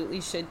absolutely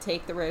should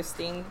take the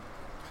roasting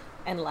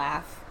and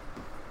laugh.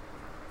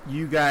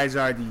 You guys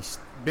are the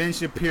Ben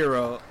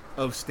Shapiro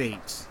of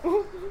states.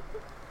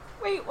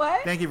 Wait,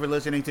 what? Thank you for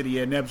listening to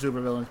the Neb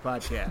Supervillains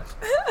podcast.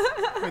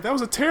 Wait, that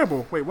was a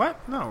terrible. Wait, what?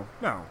 No.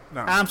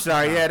 I'm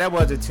sorry. Yeah, that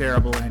was a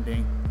terrible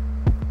ending.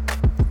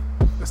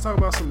 Let's talk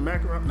about some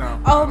macaroni.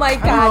 No. Oh my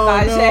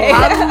God, Bajay.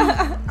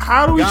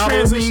 How do we Gobble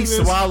transition me, this?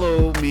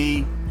 swallow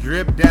me,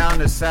 drip down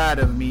the side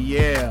of me,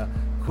 yeah.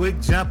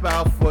 Quick jump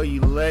out for you,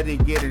 let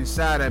it get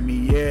inside of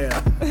me, yeah.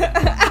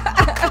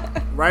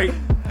 Right?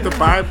 The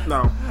Bible?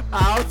 No.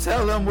 I'll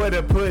tell them where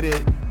to put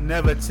it,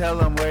 never tell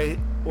them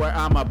where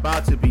I'm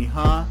about to be,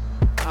 huh?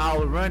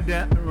 I'll run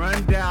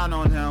down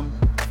on him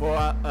for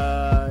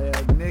a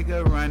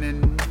nigga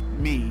running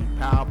me,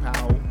 pow,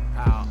 pow,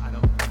 pow. I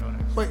don't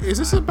know. Wait, is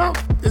this about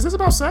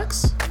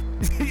sex?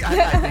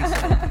 I think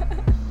so.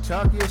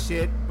 Talk your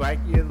shit, bite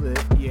your lip.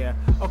 Yeah.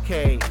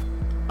 Okay.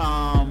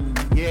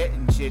 Yeah,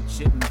 and shit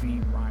shouldn't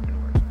be rhyming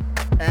words.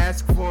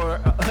 Ask for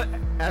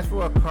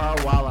a car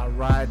while I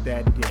ride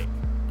that dick.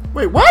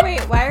 Wait, what?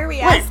 Wait, why are we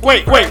asking for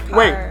a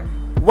car?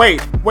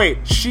 Wait.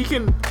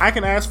 I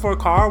can ask for a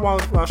car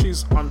while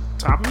she's on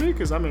top of me?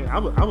 Because I mean, I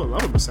would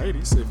love a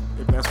Mercedes if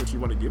that's what you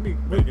want to give me.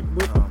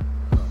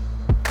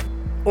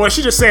 Or is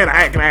she just saying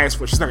I can ask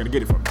for it? She's not gonna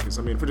get it for me. Because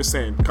I mean, if we're just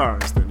saying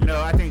cars, then No,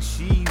 I think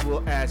she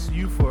will ask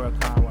you for a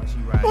car while she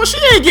rides. Well, she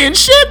ain't getting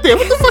shit then.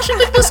 What the fuck she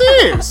think this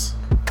is?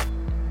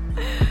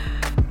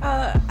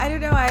 I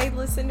don't know. I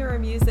listen to her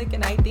music,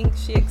 and I think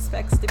she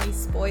expects to be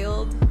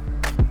spoiled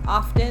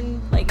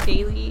often, like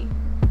daily.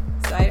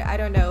 So I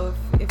don't know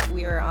if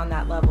we are on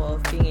that level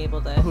of being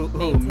able to.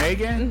 Who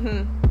Megan?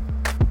 Mm-hmm.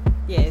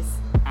 Yes.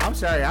 I'm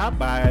sorry, I'll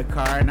buy a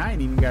car and I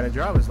ain't even got a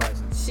driver's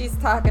license. She's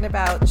talking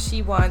about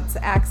she wants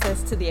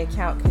access to the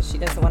account because she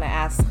doesn't want to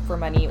ask for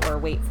money or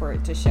wait for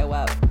it to show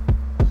up.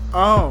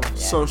 Oh, Yeah.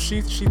 so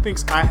she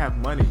thinks I have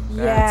money.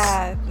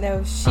 Yeah,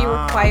 no, she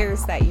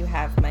requires that you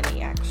have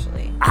money,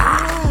 actually.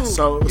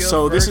 So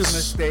Your this first is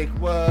mistake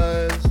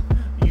was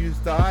you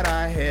thought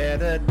I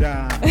had a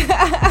dime.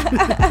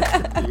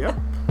 Yep.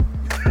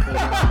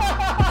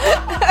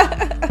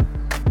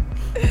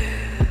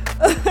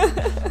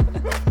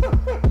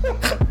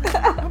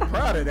 I'm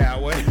proud of that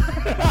one.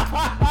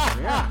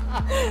 Yeah.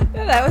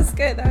 No, that was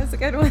good. That was a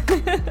good one.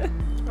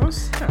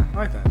 I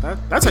like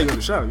that. That's how you do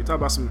the show. You talk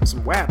about some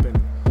WAP and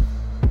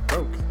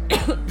broke.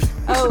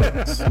 Oh,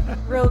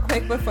 real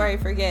quick before I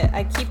forget,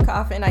 I keep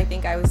coughing. I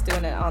think I was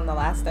doing it on the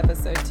last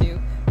episode too.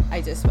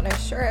 I just want to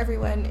assure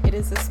everyone it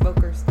is a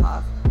smoker's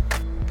cough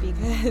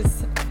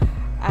because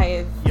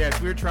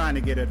Yes, we're trying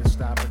to get her to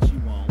stop, but she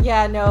won't.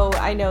 Yeah, no,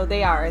 I know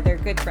they are. They're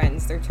good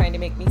friends. They're trying to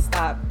make me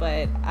stop,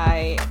 but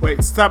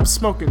Wait, stop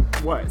smoking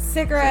what?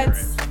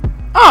 Cigarettes.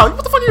 Oh,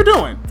 what the fuck are you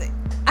doing?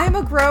 I'm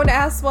a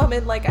grown-ass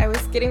woman, like I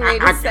was getting ready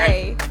to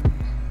say.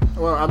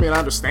 Well, I mean, I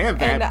understand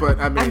that, And but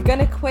I mean... I'm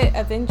gonna quit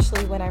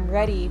eventually when I'm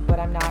ready, but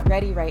I'm not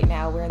ready right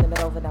now. We're in the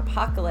middle of an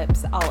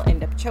apocalypse. I'll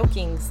end up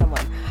choking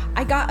someone.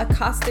 I got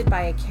accosted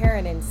by a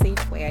Karen in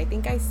Safeway. I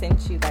think I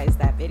sent you guys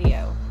that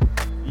video.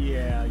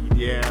 Yeah, you did.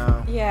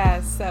 Yeah.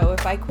 Yeah, so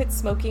if I quit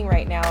smoking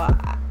right now,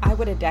 I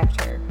would have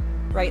decked her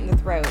right in the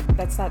throat.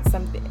 That's not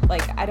something,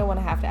 like, I don't want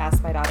to have to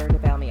ask my daughter to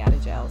bail me out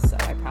of jail, so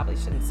I probably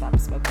shouldn't stop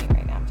smoking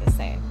right now. I'm just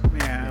saying.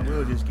 Yeah,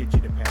 we'll just get you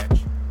the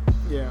patch.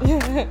 Yeah.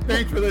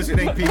 Thanks for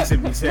listening. Peace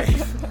and be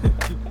safe.